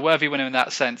 kind of a worthy winner in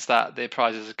that sense, that the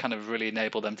prizes have kind of really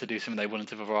enabled them to do something they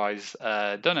wouldn't have otherwise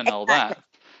done, and all that.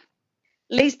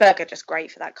 Leesburg are just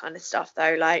great for that kind of stuff,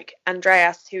 though. Like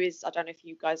Andreas, who is, I don't know if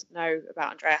you guys know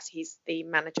about Andreas, he's the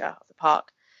manager of the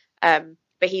park.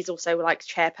 But he's also like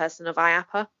chairperson of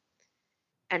IAAPA,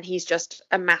 and he's just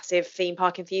a massive theme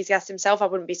park enthusiast himself. I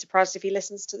wouldn't be surprised if he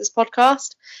listens to this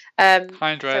podcast. Hi,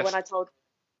 Andreas. So when I told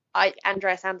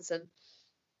Andreas Anderson.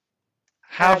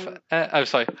 Sorry, Hi,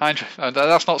 Andreas.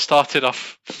 That's not started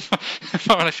off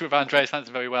my relationship with Andreas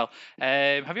Anderson very well.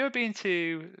 Have you ever been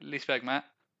to Leesburg, Matt?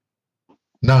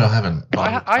 No, I haven't.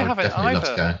 I haven't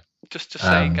either. Just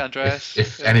saying, Andreas.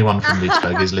 If anyone from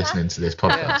Leesburg is listening to this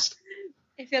podcast.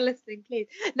 If you're listening, please.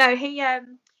 No,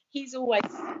 he's always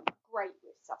great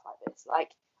with stuff like this. Like,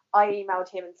 I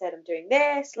emailed him and said, I'm doing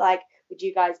this. Like, would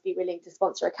you guys be willing to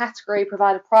sponsor a category,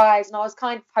 provide a prize? And I was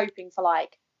kind of hoping for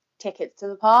like tickets to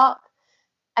the park.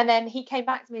 And then he came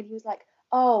back to me and he was like,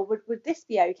 oh, would this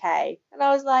be okay? And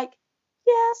I was like,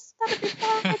 yes, that'd be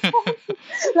fine.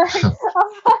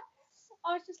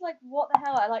 I was just like, what the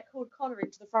hell? I like called Connor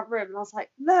into the front room and I was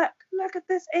like, look at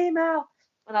this email.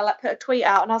 And I like put a tweet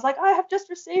out and I was like, I have just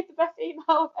received the best email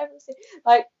I've ever seen.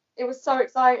 Like, it was so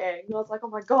exciting. And I was like, oh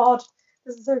my god,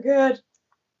 this is so good.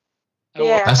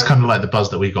 Yeah, that's kind of like the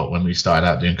buzz that we got when we started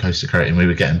out doing Coaster Creating. We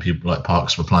were getting people like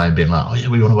parks replying, being like, oh yeah,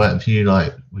 we want to work with you.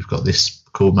 Like, we've got this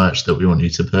cool merch that we want you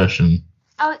to push. And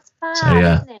oh, it's fun. So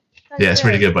yeah, isn't it? It's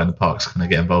really good when the parks kind of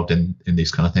get involved in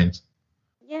these kind of things.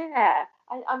 Yeah,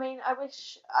 I mean, I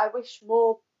wish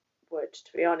more would,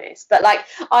 to be honest. But like,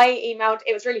 I emailed.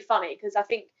 It was really funny because I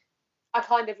think I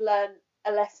kind of learned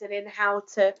a lesson in how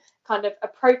to kind of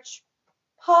approach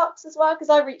parks as well, because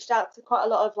I reached out to quite a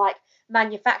lot of like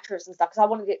manufacturers and stuff because I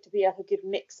wanted it to be like a good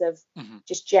mix of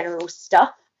just general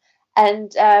stuff.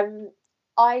 And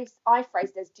I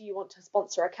phrased as, do you want to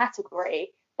sponsor a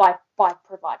category by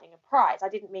providing a prize? I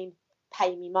didn't mean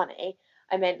pay me money.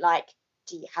 I meant like,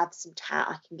 do you have some tat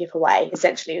I can give away?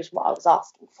 Essentially is what I was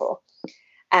asking for.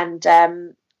 And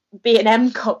B&M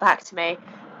got back to me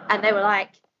and they were like,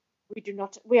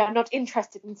 we are not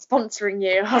interested in sponsoring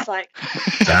you. I was like,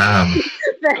 damn.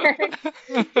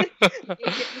 You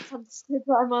misunderstood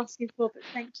what I'm asking for, but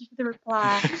thank you for the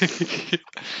reply.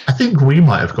 I think we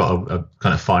might have got a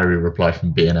kind of fiery reply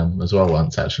from B&M as well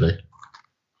once, actually.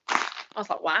 I was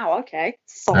like, wow, okay,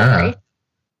 sorry. Yeah.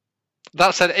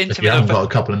 That said, if you haven't got a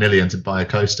couple of million to buy a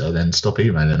coaster, then stop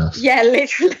emailing us. Yeah,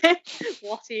 literally.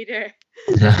 What do you do?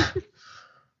 Yeah.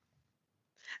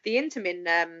 The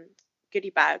Intamin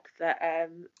goodie bag that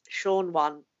Sean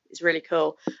won is really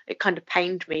cool. It kind of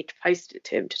pained me to post it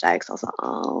to him today because I was like,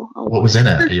 oh. What was in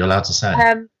it? Are you allowed to say?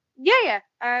 Yeah.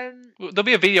 Well, there'll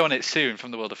be a video on it soon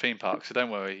from the World of Theme Park, so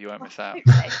don't worry, you won't miss out.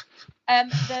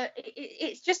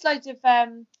 It's just loads of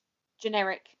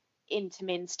generic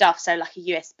Intamin stuff, so like a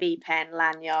USB pen,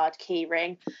 lanyard,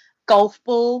 keyring, golf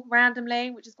ball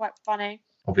randomly, which is quite funny.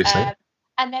 Obviously.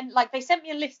 And then like they sent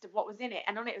me a list of what was in it,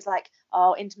 and on it was like,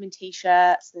 oh, Intamin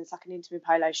t-shirts, there's like an Intamin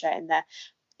polo shirt in there,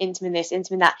 Intamin this,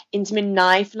 Intamin that, Intamin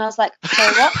knife. And I was like, so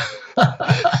what?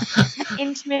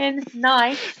 Intamin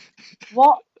knife,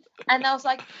 what? And I was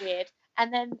like, weird.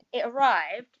 And then it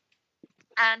arrived,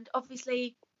 and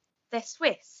obviously they're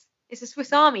Swiss. It's a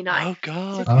Swiss Army knife. Oh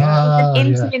God! It's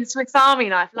an Intamin Swiss Army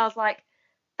knife, and I was like,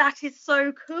 that is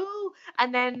so cool.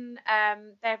 And then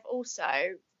they've also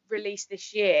released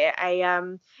this year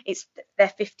it's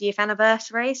their 50th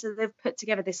anniversary, so they've put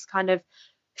together this kind of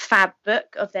fab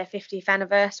book of their 50th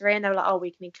anniversary, and they were like, oh,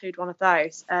 we can include one of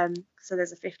those. So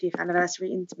there's a 50th anniversary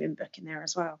Intamin book in there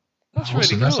as well. That's awesome. Really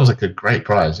cool. That sounds like a great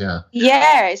prize.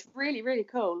 Yeah, it's really, really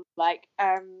cool. Like,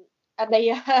 and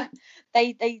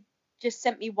they just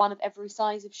sent me one of every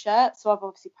size of shirt. So I've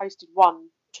obviously posted one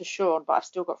to Sean, but I've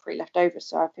still got 3 left over.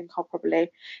 So I think I'll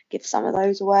probably give some of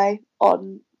those away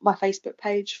on my Facebook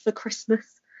page for Christmas.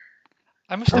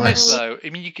 I must admit, though, I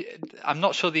mean, I'm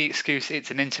not sure the excuse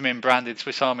it's an Intamin branded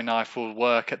Swiss Army knife will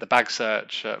work at the bag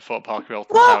search at Fort Parker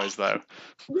Alton Towers, though.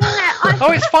 Yeah,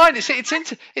 oh, it's fine. It's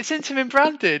Intamin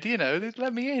branded. You know,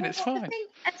 let me in. It's fine. I think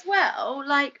as well,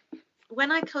 like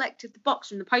when I collected the box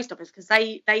from the post office, because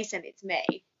they sent it to me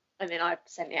and then I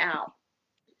sent it out.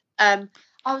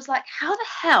 I was like, how the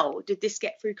hell did this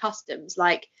get through customs?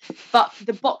 Like, but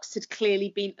the box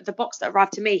that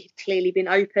arrived to me had clearly been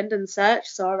opened and searched.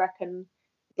 So I reckon,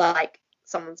 like,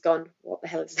 someone's gone, what the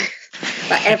hell is this?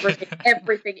 Like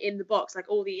everything in the box, like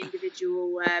all the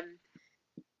individual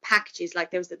packages. Like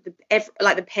there was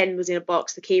the pen was in a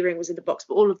box, the key ring was in the box,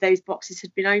 but all of those boxes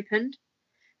had been opened.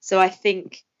 So I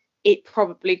think it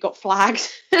probably got flagged.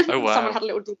 Oh wow! Someone had a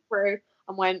little dig through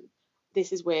and went,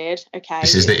 this is weird. Okay.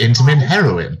 This is the Intamin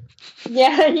heroin.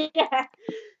 Yeah.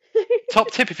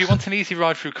 Top tip: if you want an easy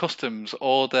ride through customs,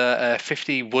 order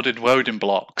 50 wooden Woden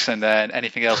blocks, and then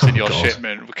anything else in your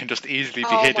shipment can just easily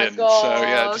be hidden. So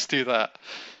yeah, just do that.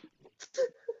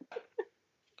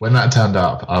 When that turned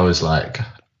up, I was like,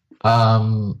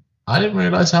 I didn't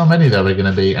realise how many there were going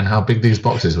to be and how big these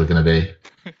boxes were going to be.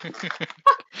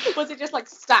 Was it just like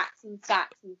stacks and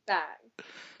stacks and stacks?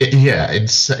 Yeah,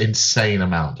 insane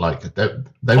amount. Like they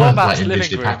weren't like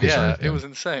individually packaged or anything. It was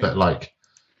insane. But like,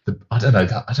 I don't know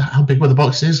how big were the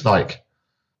boxes. Like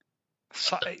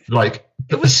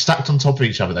it was stacked on top of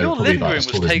each other. They your were probably living room like as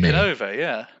was tall as taken me. over,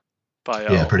 yeah.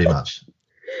 Yeah, pretty much.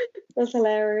 That's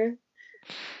hilarious.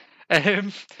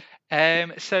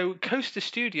 So Coaster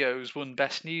Studios won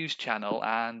Best News Channel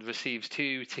and receives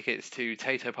 2 tickets to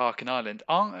Tato Park in Ireland.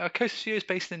 Are Coaster Studios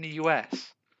based in the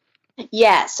US?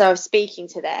 Yeah, so I was speaking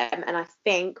to them, and I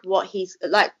think what he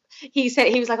said,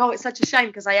 he was like, oh, it's such a shame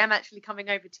because I am actually coming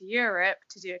over to Europe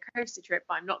to do a coaster trip,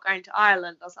 but I'm not going to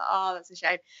Ireland. I was like, oh, that's a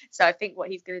shame. So I think what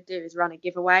he's going to do is run a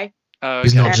giveaway. Oh, okay.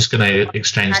 He's not just going to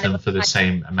exchange them for the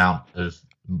same amount of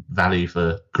value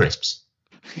for crisps.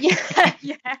 Yeah.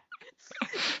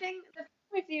 The thing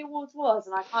with the awards was,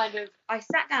 and I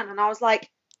sat down and I was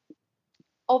like,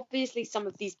 obviously some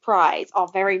of these prizes are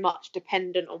very much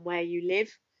dependent on where you live.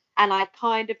 And I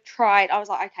kind of tried, I was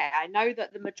like, okay, I know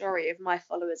that the majority of my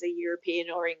followers are European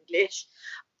or English.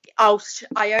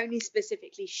 I only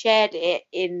specifically shared it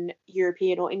in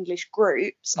European or English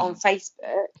groups on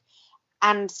Facebook.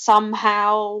 And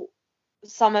somehow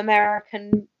some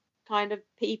American kind of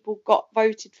people got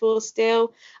voted for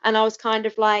still. And I was kind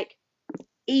of like,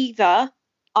 either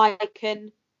I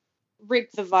can rig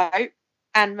the vote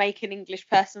and make an English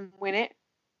person win it,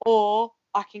 or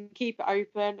I can keep it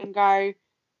open and go,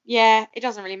 yeah, it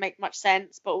doesn't really make much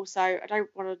sense, but also I don't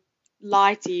want to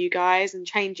lie to you guys and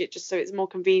change it just so it's more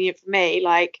convenient for me.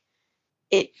 I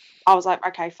was like,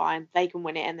 okay, fine, they can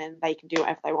win it and then they can do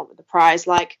whatever they want with the prize.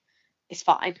 Like, it's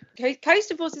fine.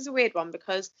 Coaster Force is a weird one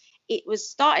because it was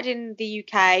started in the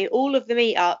UK. All of the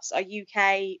meetups are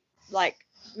UK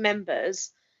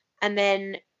members, and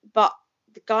then but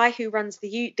the guy who runs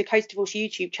the Coaster Force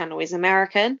YouTube channel is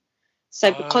American.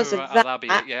 So because of that,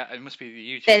 it must be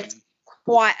the YouTube. There's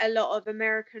quite a lot of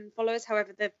American followers.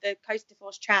 However, the Coaster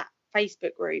Force chat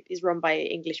Facebook group is run by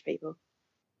English people.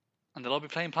 And they'll all be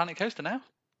playing Planet Coaster now?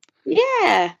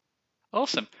 Yeah.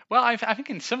 Awesome. Well, I think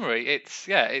in summary,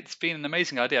 it's been an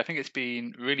amazing idea. I think it's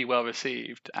been really well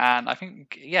received. And I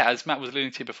think, as Matt was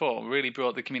alluding to before, really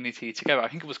brought the community together. I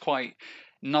think it was quite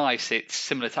nice. It's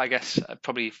similar to, I guess,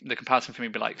 probably the comparison for me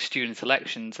would be like student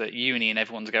elections at uni and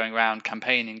everyone's going around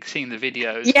campaigning, seeing the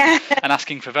videos and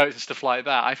asking for votes and stuff like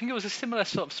that. I think it was a similar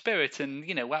sort of spirit, and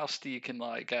whilst you can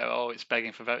go, oh, it's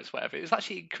begging for votes, whatever,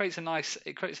 it creates a nice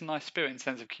spirit in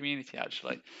sense of community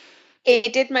actually.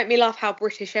 It did make me laugh how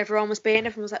British everyone was being.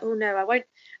 Everyone was like, oh no, I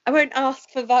won't ask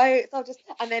for votes.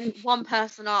 And then one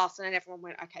person asked and then everyone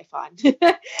went, okay, fine.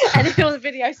 And then all the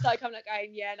videos started coming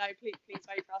going, yeah, no, please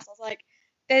vote for us. I was like,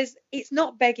 it's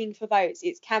not begging for votes,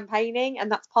 it's campaigning,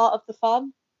 and that's part of the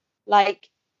fun. Like,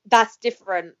 that's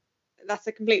different. That's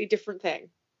a completely different thing.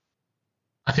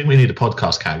 I think we need a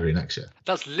podcast category next year.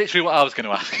 That's literally what I was going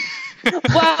to ask.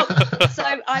 Well, so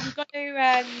I'm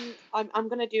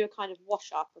going to do a kind of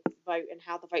wash up of the vote and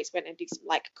how the votes went, and do some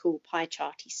like cool pie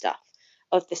charty stuff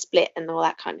of the split and all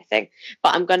that kind of thing.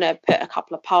 But I'm going to put a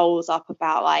couple of polls up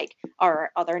about like, are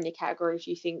there any categories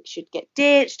you think should get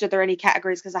ditched? Are there any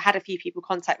categories? Because I had a few people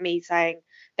contact me saying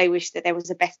they wish that there was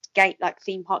a best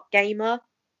theme park gamer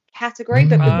category,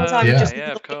 but because I'm just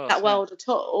not in that world at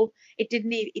all, it did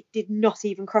not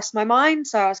even cross my mind.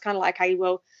 So I was kind of like, okay,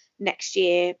 well, next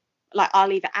year, like,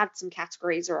 I'll either add some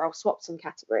categories or I'll swap some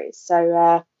categories.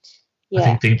 So yeah, I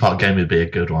think theme park game would be a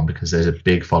good one because there's a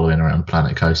big following around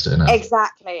Planet Coaster now.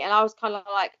 Exactly, and I was kind of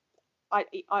like, I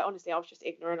honestly, I was just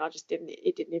ignorant.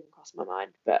 It didn't even cross my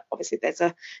mind. But obviously,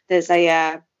 there's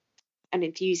an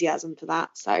enthusiasm for that,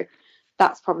 so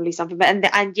that's probably something. But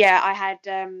and yeah, I had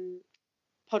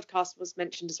podcast was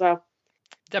mentioned as well.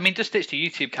 I mean, just ditch the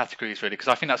YouTube categories really, because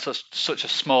I think that's such a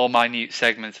small, minute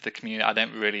segment of the community. I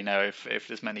don't really know if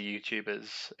there's many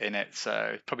YouTubers in it,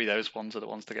 so probably those ones are the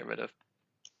ones to get rid of.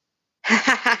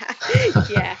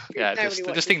 Yeah. Yeah,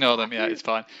 just ignore them. Yeah, it's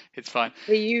fine. The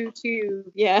YouTube,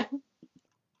 yeah.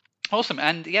 Awesome.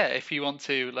 And yeah, if you want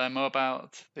to learn more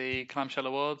about the Clamshell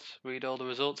Awards, read all the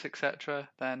results, etc.,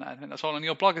 then I think that's all on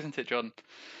your blog, isn't it, Jordan?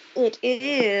 It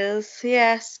is,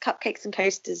 yes.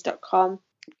 Cupcakesandcoasters.com.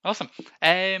 Awesome.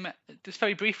 Just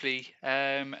very briefly,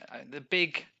 so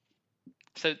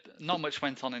not much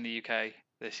went on in the UK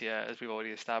this year, as we've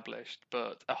already established,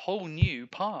 but a whole new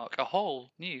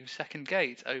second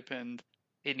gate opened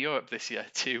in Europe this year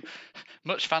to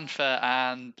much fanfare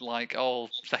and, like all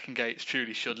second gates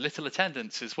truly should, little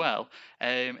attendance as well,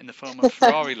 in the form of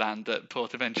Ferrari Land at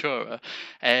Portaventura.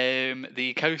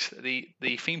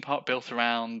 The theme park built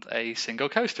around a single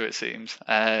coaster, it seems,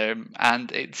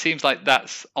 and it seems like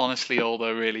that's honestly all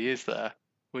there really is there.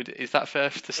 Is that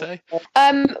fair to say?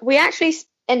 We actually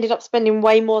ended up spending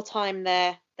way more time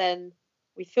there than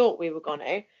we thought we were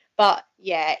gonna, but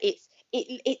yeah,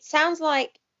 it sounds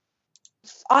like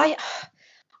I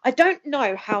don't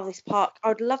know how this park. I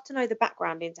would love to know the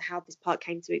background into how this park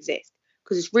came to exist,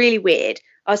 because it's really weird.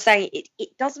 I was saying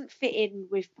it doesn't fit in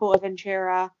with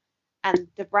Portaventura and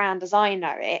the brand as I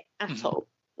know it at all.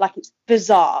 Like, it's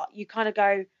bizarre. You kind of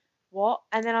go, what?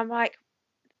 And then I'm like,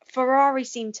 Ferrari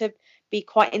seem to be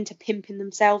quite into pimping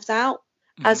themselves out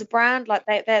as a brand. Like,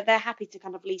 they're happy to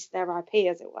kind of lease their IP,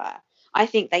 as it were. I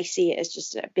think they see it as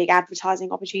just a big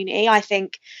advertising opportunity. I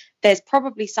think there's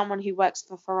probably someone who works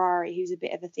for Ferrari who's a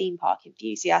bit of a theme park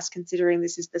enthusiast, considering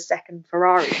this is the second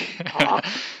Ferrari theme park.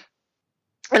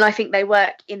 And I think they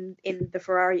work in the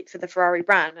Ferrari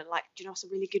brand, and like, do you know, it's a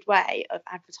really good way of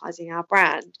advertising our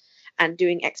brand and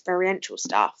doing experiential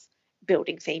stuff,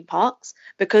 building theme parks,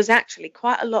 because actually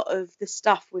quite a lot of the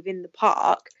stuff within the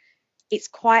park, it's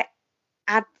quite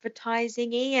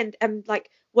advertising-y, and like,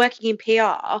 working in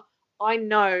PR, I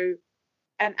know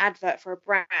an advert for a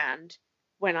brand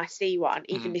when I see one,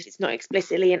 even if it's not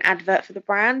explicitly an advert for the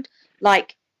brand.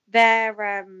 Like, their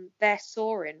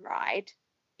Soarin' ride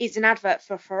is an advert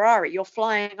for Ferrari. You're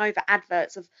flying over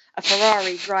adverts of a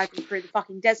Ferrari driving through the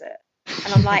fucking desert,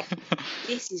 and I'm like,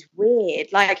 this is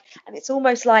weird. Like, and it's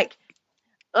almost like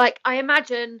I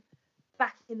imagine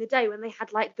back in the day when they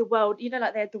had like the world, you know,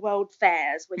 like they had the world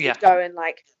fairs where you'd go and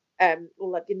like all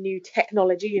like the new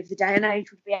technology of the day and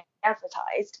age would be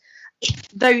advertised. If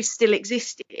those still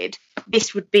existed,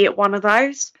 this would be at one of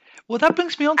those. Well, that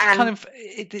brings me on to kind of,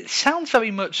 it sounds very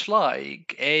much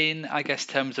like, in, I guess,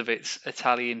 terms of its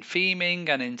Italian theming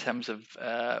and in terms of,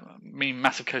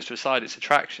 Massive Coaster aside, its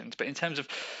attractions, but in terms of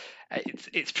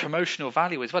its promotional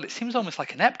value as well, it seems almost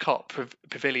like an Epcot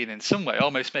pavilion in some way,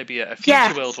 almost maybe a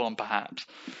Future World one, perhaps.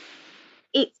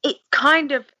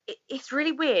 It's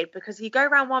really weird, because you go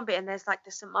around one bit and there's like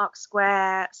the St. Mark's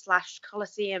Square /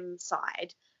 Colosseum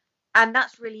side, and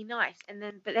that's really nice,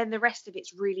 but then the rest of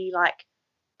it's really like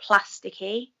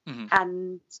plasticky,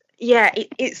 and yeah,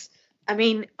 it's, I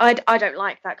mean, I don't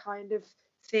like that kind of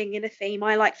thing in a theme.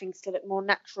 I like things to look more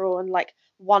natural and like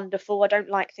wonderful. I don't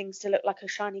like things to look like a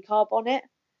shiny car bonnet,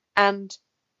 and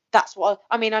that's what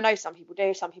I mean. I know some people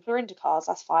do, some people are into cars,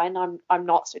 that's fine. I'm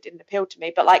not, so it didn't appeal to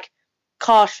me. But like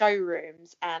car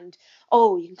showrooms, and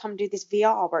you can come do this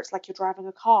VR where it's like you're driving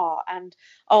a car, and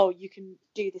you can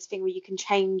do this thing where you can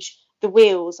change the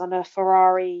wheels on a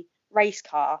Ferrari race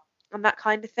car and that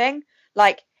kind of thing.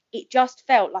 Like, it just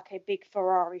felt like a big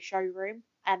Ferrari showroom,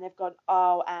 and they've gone,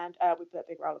 and we put a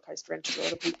big roller coaster in to draw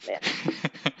the people in.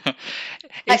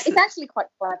 It's actually quite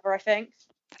clever, I think.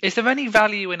 Is there any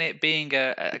value in it being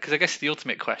because I guess the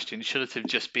ultimate question, should it have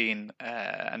just been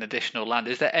an additional land?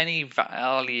 Is there any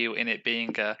value in it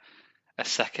being a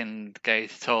second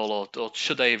gate at all, or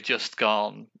should they have just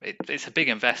gone? It's a big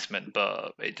investment,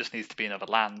 but it just needs to be another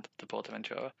land to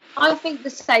Portaventura. I think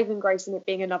the saving grace in it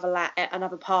being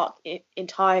another park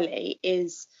entirely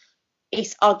is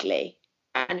it's ugly.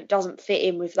 And it doesn't fit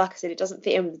in with, like I said, it doesn't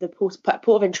fit in with the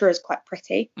Portaventura is quite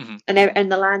pretty, and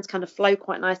the lands kind of flow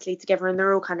quite nicely together, and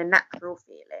they're all kind of natural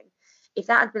feeling. If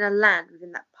that had been a land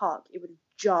within that park, it would have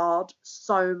jarred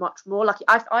so much more. Like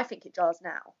I think it jars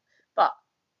now, but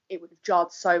it would have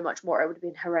jarred so much more. It would have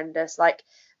been horrendous. Like,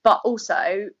 but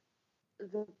also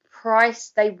the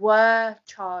price they were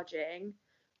charging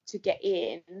to get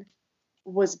in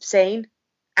was obscene,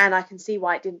 and I can see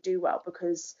why it didn't do well,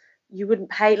 because you wouldn't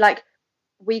pay like.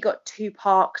 We got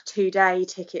 2-day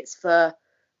tickets for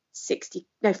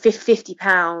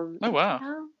 £50. Oh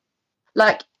wow!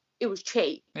 Like, it was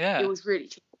cheap. Yeah, it was really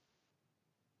cheap.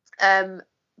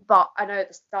 But I know at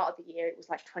the start of the year it was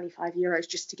like €25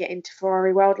 just to get into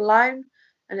Ferrari World alone,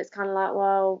 and it's kind of like,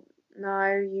 well,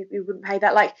 no, you wouldn't pay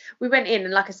that. Like, we went in,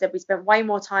 and like I said, we spent way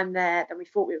more time there than we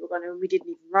thought we were going to, and we didn't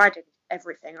even ride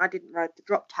everything. I didn't ride the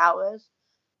drop towers.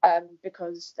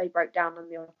 Because they broke down and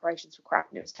the operations were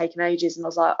crap and it was taking ages, and I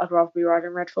was like, I'd rather be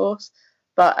riding Red Force.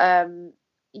 But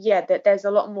yeah, there's a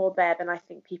lot more there than I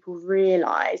think people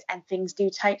realise, and things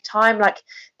do take time. Like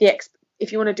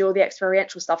if you want to do all the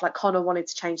experiential stuff, like Connor wanted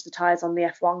to change the tyres on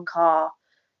the F1 car,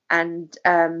 and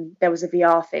there was a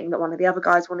VR thing that one of the other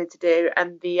guys wanted to do,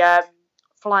 and the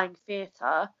Flying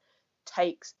Theatre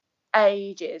takes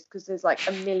ages because there's like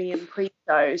a million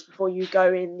pre-shows before you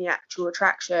go in the actual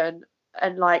attraction.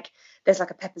 And like there's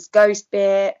like a Pepper's Ghost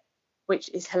bit, which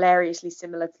is hilariously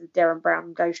similar to the Darren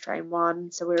Brown Ghost Train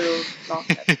one, so we were all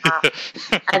laughing at that.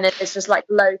 And then it's just like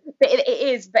low, but it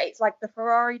is, but it's like the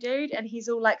Ferrari dude, and he's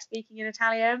all like speaking in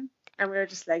Italian, and we were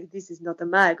just like, this is not a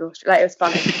mag, or like, it was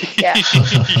funny. Yeah.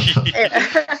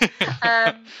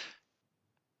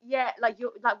 Yeah, like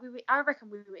I reckon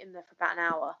we were in there for about an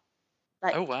hour,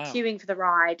 like queuing for the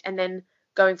ride, and then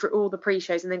going through all the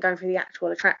pre-shows, and then going through the actual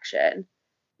attraction.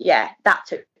 Yeah, that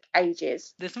took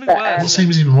ages. What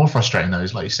seems even more frustrating though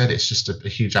is, like you said, it's just a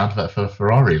huge advert for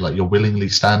Ferrari. Like, you're willingly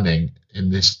standing in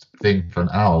this thing for an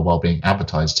hour while being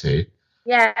advertised to.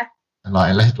 Yeah. And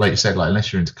like you said, like,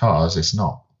 unless you're into cars, it's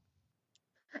not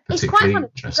particularly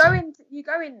interesting. You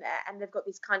go in there, and they've got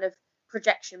this kind of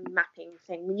projection mapping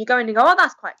thing. When you go in and go, oh,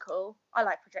 that's quite cool. I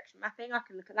like projection mapping. I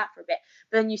can look at that for a bit.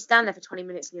 But then you stand there for 20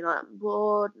 minutes and you're like, I'm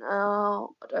bored.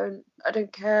 No, I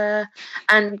don't care.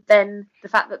 And then the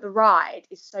fact that the ride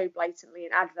is so blatantly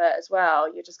an advert as well,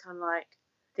 you're just kind of like,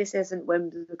 this isn't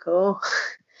whimsical.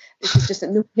 This is just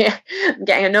annoying. I'm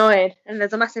getting annoyed. And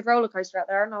there's a massive roller coaster out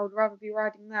there, and I would rather be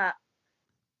riding that.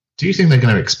 Do you think they're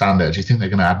going to expand it? Do you think they're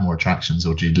going to add more attractions,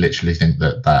 or do you literally think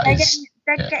they're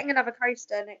getting another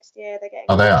coaster next year? They're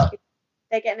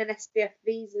getting an SBF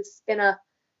Visa spinner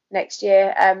next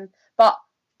year. But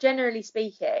generally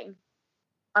speaking,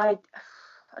 I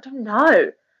don't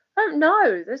know.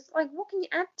 There's like, what can you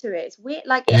add to it? It's weird.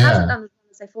 Like, it hasn't done as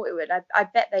well as they thought it would. I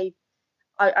bet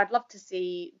I'd love to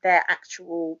see their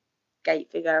actual gate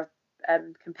figure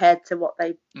compared to what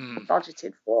they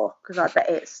budgeted for, because I bet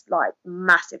it's like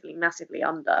massively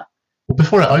under. Well,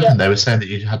 before it opened, they were saying that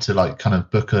you had to like kind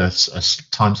of book a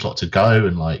time slot to go,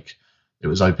 and like it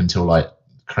was open till like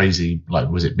crazy, like,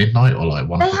 was it midnight or like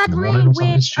 1 o'clock in the morning or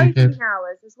something stupid? They had really weird opening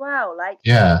hours as well. Like,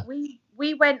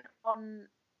 we went on,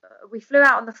 we flew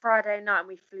out on the Friday night and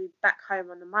we flew back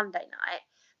home on the Monday night,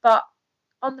 but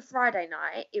on the Friday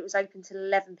night it was open till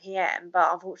 11 p.m,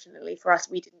 but unfortunately for us,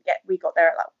 we got there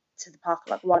at like to the park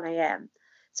at like 1 a.m,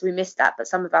 so we missed that. But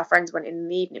some of our friends went in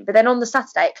the evening. But then on the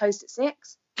Saturday it closed at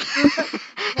 6.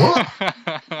 What?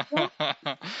 What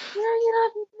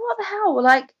the hell?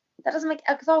 Like, that doesn't make,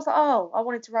 because I was like, oh, I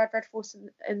wanted to ride Red Force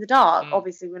in the dark.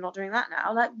 Obviously we're not doing that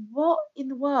now. Like, what in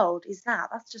the world is that?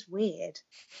 That's just weird.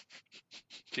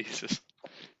 Jesus.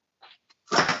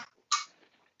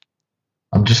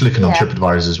 I'm just looking on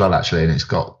TripAdvisor as well, actually, and it's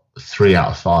got 3 out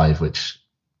of 5, which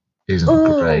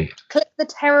isn't great. Click the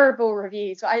terrible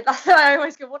reviews. I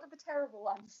always go, what do the terrible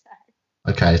ones say?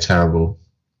 Okay, terrible.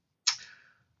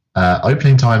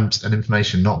 Opening times and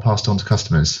information not passed on to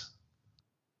customers.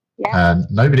 Yeah.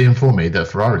 Nobody informed me that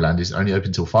Ferrari Land is only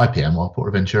open till 5 p.m, while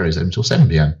Portaventura is open till 7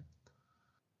 p.m.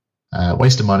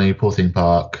 Waste of money, poor theme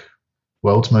park,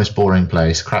 world's most boring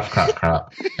place,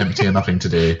 crap, empty and nothing to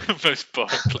do. Most boring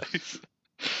place.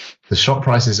 The shop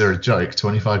prices are a joke,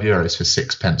 €25 for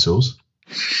 6 pencils.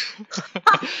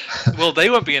 Well, they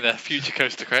won't be in a future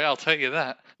Coaster Crate, I'll tell you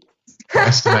that. The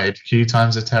estimated queue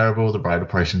times are terrible. The ride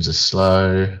operations are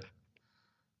slow.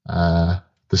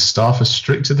 The staff are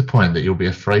strict to the point that you'll be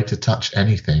afraid to touch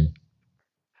anything.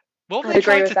 What were I they agree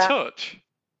trying with to that. touch?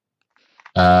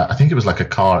 I think it was like a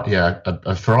car,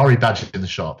 a Ferrari badge in the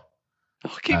shop.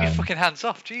 Oh, keep your fucking hands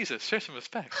off, Jesus! Show some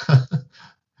respect.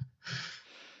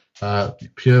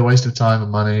 Pure waste of time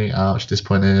and money. Ouch,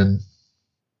 disappointing.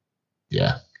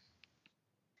 Yeah.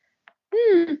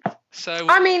 So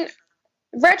I mean,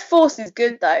 Red Force is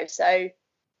good though, so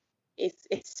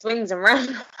it swings and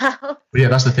roundabouts. But yeah,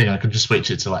 that's the thing. I could just switch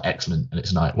it to like excellent, and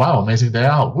it's like, wow, amazing day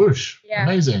out. Whoosh, Yeah.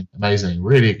 amazing,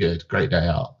 really good, great day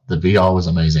out. The VR was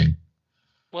amazing.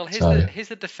 Well, So- here's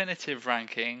the definitive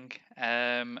ranking.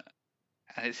 And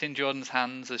it's in Jordan's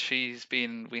hands as she's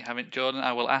been. We haven't, Jordan.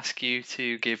 I will ask you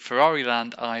to give Ferrari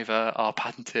Land either our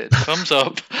patented thumbs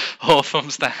up or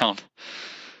thumbs down.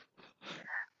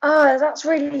 Oh, that's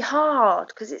really hard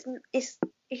because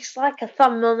it's like a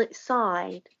thumb on its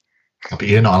side. But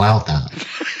you're not allowed that.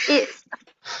 It's.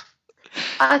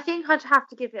 I think I'd have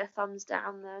to give it a thumbs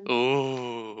down then.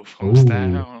 Ooh, thumbs Ooh.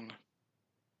 down.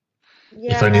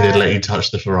 Yeah. If only they'd let you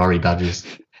touch the Ferrari badges.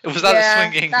 Was that Yeah, a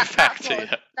swinging that's factor?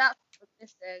 what that's what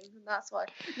was missing. That's why.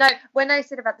 No, when I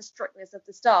said about the strictness of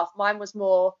the staff, mine was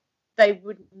more they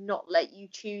would not let you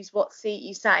choose what seat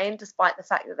you sat in, despite the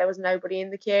fact that there was nobody in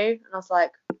the queue. And I was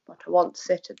like, but I want to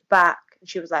sit at the back. And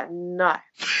she was like, no,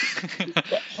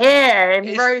 get here in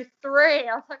Is- row 3.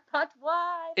 I was like, but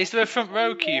why? Is there a front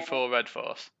row queue for Red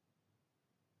Force?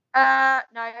 No,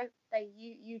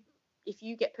 you if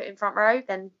you get put in front row,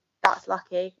 then that's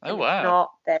lucky. Oh, And wow. If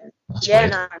not, then That's yeah,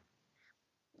 weird.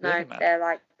 no, Really, man? they're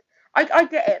like, I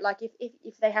get it. Like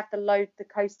if they have to load the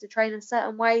coaster train a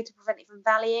certain way to prevent it from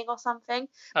valleying or something.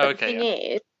 But Oh, the okay. thing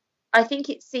is, I think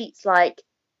it seats like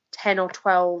 10 or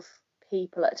 12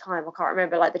 people at a time. I can't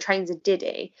remember. Like the trains are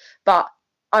Diddy, but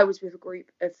I was with a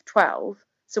group of 12,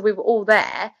 so we were all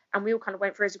there, and we all kind of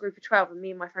went through as a group of 12. And me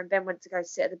and my friend Ben went to go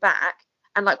sit at the back.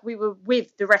 And like we were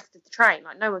with the rest of the train,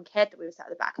 like no one cared that we were sat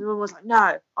at the back. And everyone was like,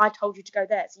 "No, I told you to go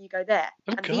there, so you go there."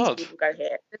 Oh, and God. these people go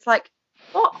here. It's like,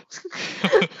 what?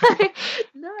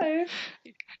 No.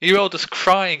 You were all just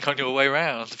crying on your way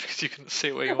round because you couldn't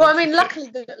see where you Well, I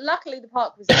wanted mean, to. luckily the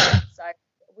park was there, so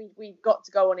we got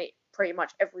to go on it pretty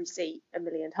much every seat a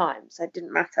million times, so it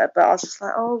didn't matter. But I was just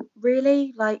like, oh,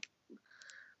 really? Like,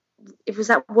 was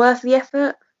that worth the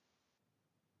effort?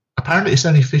 Apparently, it's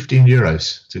only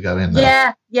 €15 to go in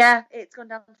there. Yeah, it's gone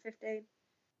down to 15.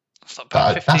 That's not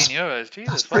bad. That's- €15. Jesus,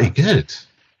 That's pretty good.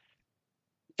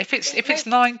 If it's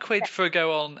 £9 for a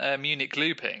go on Munich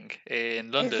looping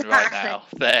in London right Exactly. now,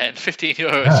 then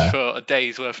 €15 Yeah. for a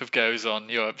day's worth of goes on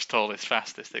Europe's tallest,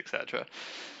 fastest, etc.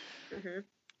 Mm-hmm.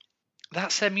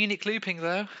 That's Munich looping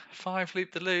though. 5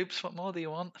 loop the loops. What more do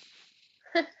you want?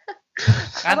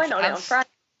 I went on it on Friday.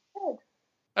 Oh,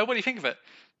 what do you think of it?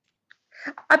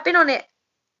 I've been on it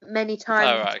many times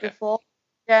Oh, right, okay. before,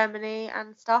 Germany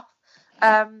and stuff.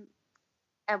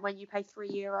 And when you pay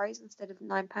 €3 instead of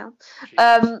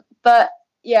 £9. But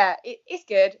yeah, it's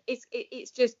good.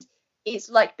 It's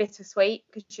like bittersweet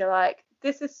because you're like,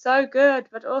 this is so good,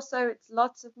 but also it's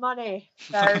lots of money,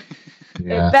 so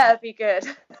Yeah. it better be good.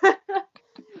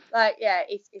 Like, yeah,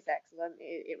 it's excellent.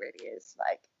 It really is.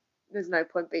 Like, there's no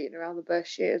point beating around the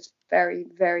bush. It is very,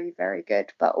 very, very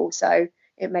good, but also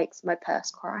it makes my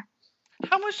purse cry.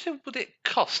 How much would it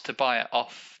cost to buy it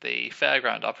off the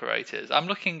fairground operators? I'm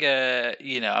looking at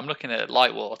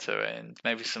Lightwater and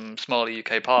maybe some smaller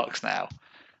UK parks now.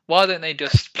 Why don't they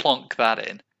just plonk that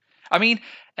in? I mean,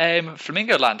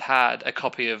 Flamingo Land had a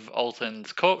copy of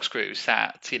Alton's Corkscrew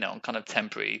sat, on kind of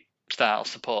temporary style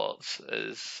supports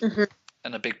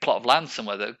and a big plot of land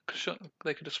somewhere that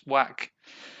they could just whack.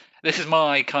 This is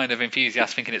my kind of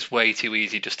enthusiast thinking it's way too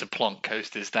easy just to plonk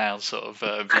coasters down sort of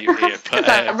view here. But,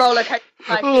 a roller coaster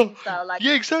type thing, so like,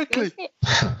 yeah, exactly.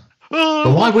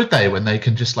 But why would they when they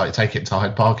can just like take it to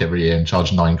Hyde Park every year and charge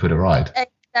 £9 a ride?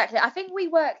 Exactly. I think we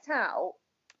worked out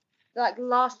like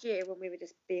last year when we were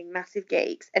just being massive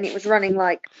geeks, and it was running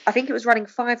I think it was running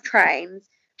 5 trains,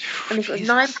 and if it was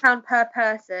 £9 per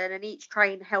person, and each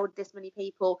train held this many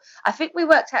people, I think we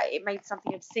worked out it made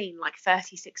something obscene like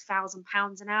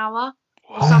 £36,000 an hour.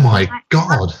 Oh my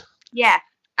god! Yeah,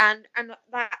 and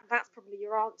that's probably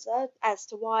your answer as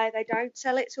to why they don't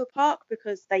sell it to a park,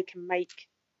 because they can make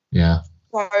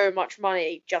so much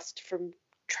money just from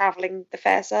travelling the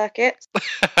fair circuit.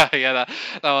 Yeah,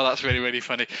 that's really, really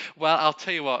funny. Well, I'll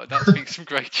tell you what, that's been some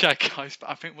great chat, guys, but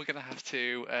I think we're going to have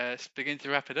to begin to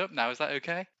wrap it up now. Is that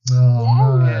okay?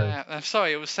 Oh, no. Yeah, I'm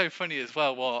sorry, it was so funny as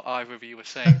well what either of you were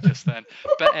saying just then.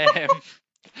 But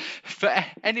But It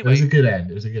anyway, was a good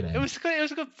end. It was a good end. it was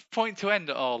a good point to end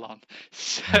it all on.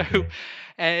 So,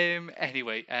 Okay.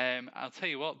 anyway, I'll tell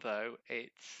you what though,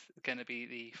 it's going to be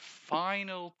the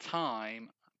final time,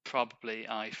 probably,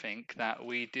 I think, that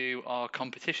we do our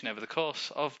competition over the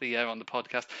course of the year on the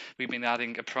podcast. We've been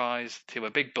adding a prize to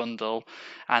a big bundle,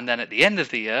 and then at the end of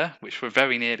the year, which we're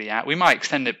very nearly at, we might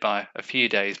extend it by a few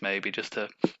days maybe, just to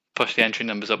push the entry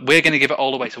numbers up. We're going to give it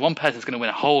all away, so one person's going to win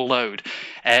a whole load.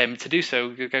 To do so,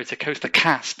 you go to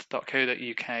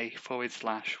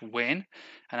coastercast.co.uk/win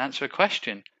and answer a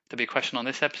question. There'll be a question on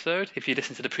this episode. If you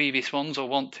listen to the previous ones or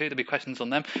want to, there'll be questions on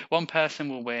them. One person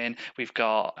will win. We've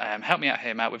got, help me out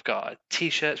here, Matt. We've got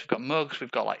t-shirts, we've got mugs, we've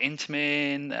got like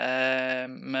Intamin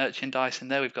merchandise in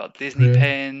there. We've got Disney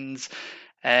pins.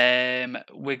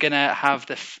 We're gonna have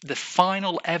the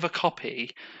final ever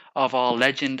copy of our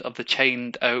Legend of the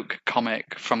Chained Oak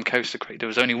comic from Coaster Crate. There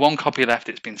was only one copy left.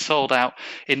 It's been sold out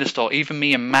in the store. Even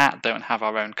me and Matt don't have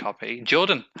our own copy.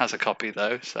 Jordan has a copy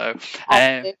though, so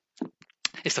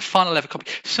it's the final ever copy.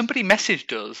 Somebody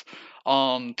messaged us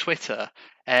on Twitter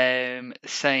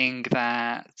saying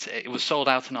that it was sold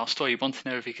out in our store. He wanted to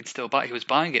know if he could still buy it. He was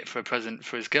buying it for a present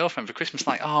for his girlfriend for Christmas.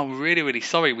 Like, oh, I'm really, really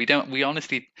sorry. We've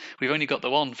only got the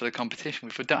one for the competition.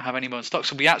 We don't have any more in stock.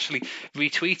 So we actually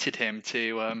retweeted him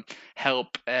to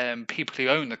help people who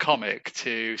own the comic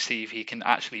to see if he can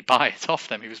actually buy it off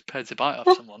them. He was prepared to buy it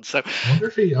off someone. So I wonder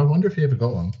if he ever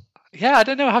got one. Yeah, I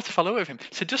don't know how to follow up with him.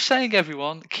 So just saying,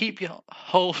 everyone, keep your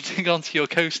holding onto your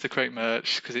Coaster Crate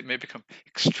merch, because it may become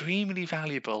extremely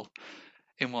valuable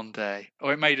in one day,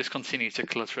 or it may just continue to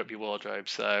clutter up your wardrobe.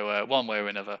 So one way or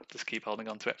another, just keep holding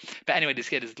on to it. But anyway,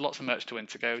 there's lots of merch to win.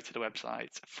 To go to the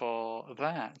website for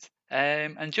that.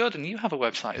 And Jordan, you have a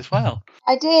website as well.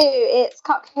 I do. It's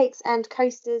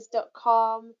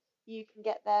cupcakesandcoasters.com. You can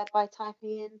get there by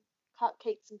typing in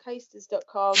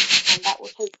cupcakesandcoasters.com, and that will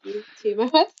take you to my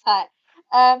website.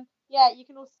 Yeah, you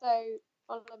can also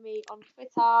follow me on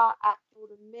Twitter at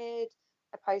JordanMid.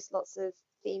 I post lots of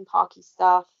theme parky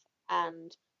stuff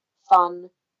and fun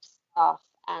stuff,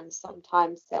 and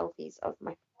sometimes selfies of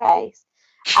my face.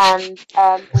 And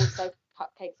also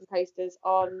Cupcakes and Coasters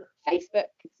on Facebook,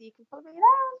 so you can follow me there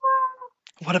as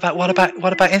well. What about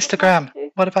Instagram?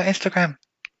 What about Instagram?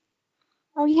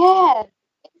 Oh yeah,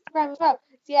 Instagram as well.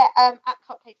 So yeah, at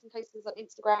Cupcakes and Coasters on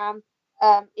Instagram.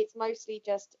 It's mostly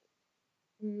just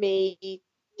me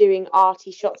doing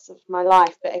arty shots of my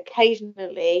life, but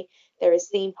occasionally there is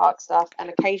theme park stuff, and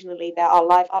occasionally there are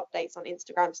live updates on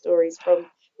Instagram stories from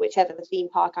whichever the theme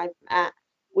park I'm at,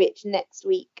 which next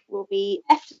week will be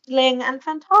Efteling and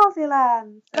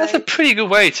Phantasialand. So that's a pretty good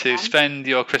way to spend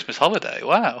your Christmas holiday.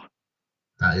 Wow.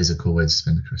 That is a cool way to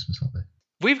spend a Christmas holiday.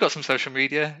 We've got some social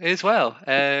media as well.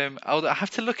 I'll have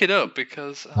to look it up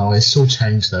because it's all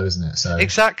changed though, isn't it? So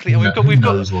exactly, and we've got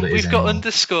anymore.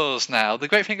 underscores now. The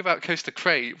great thing about Coaster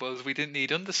Crate was we didn't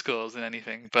need underscores in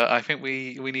anything, but I think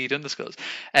we need underscores.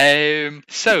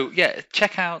 So yeah,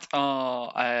 check out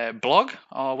our blog,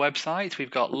 our website. We've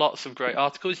got lots of great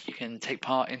articles. You can take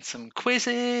part in some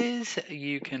quizzes.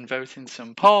 You can vote in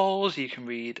some polls. You can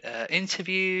read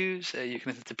interviews. You can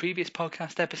listen to previous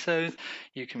podcast episodes.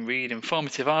 You can read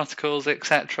informative articles,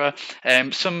 etc.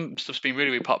 Some stuff's been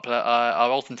really, really popular.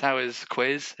 Our Alton Towers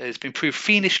quiz has been proved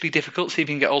fiendishly difficult, see if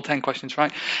you can get all 10 questions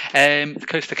right.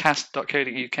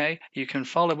 Coastercast.co.uk. You can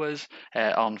follow us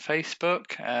on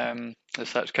Facebook.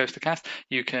 Search Coastercast.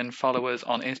 You can follow us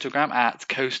on Instagram at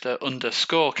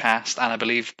Coaster_cast, and I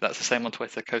believe that's the same on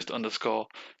Twitter,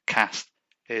 Coaster_cast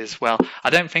as well.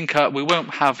 I don't think we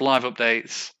won't have live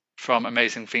updates from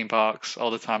amazing theme parks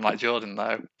all the time like Jordan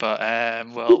though, but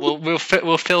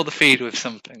we'll fill the feed with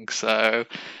something. So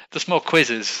just more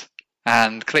quizzes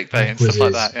and clickbait and stuff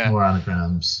like that. Yeah. More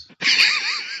anagrams.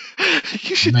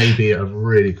 Maybe a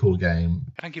really cool game.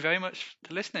 Thank you very much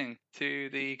for listening to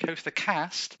the Coaster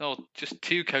Cast, or just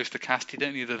to Coaster Cast. You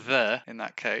don't need the in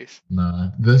that case.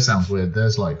 No, the sounds weird.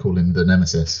 There's like calling the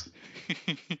Nemesis.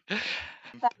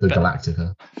 The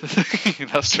Galactica.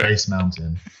 That's true. Space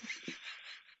Mountain.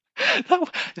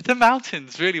 The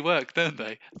mountains really work, don't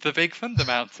they? The Big Thunder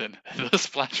Mountain, the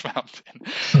Splash Mountain.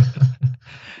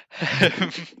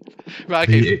 Right,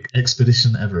 okay. The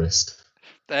Expedition Everest.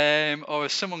 Or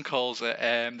as someone calls it,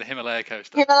 the Himalaya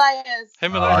coaster.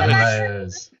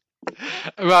 Himalayas.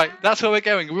 Right, that's where we're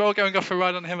going. We're all going off for a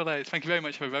ride on the Himalayas. Thank you very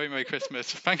much. Have a very Merry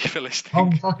Christmas. Thank you for listening.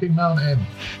 On fucking mountain.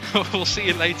 We'll see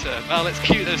you later. Now let's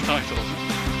cue those titles.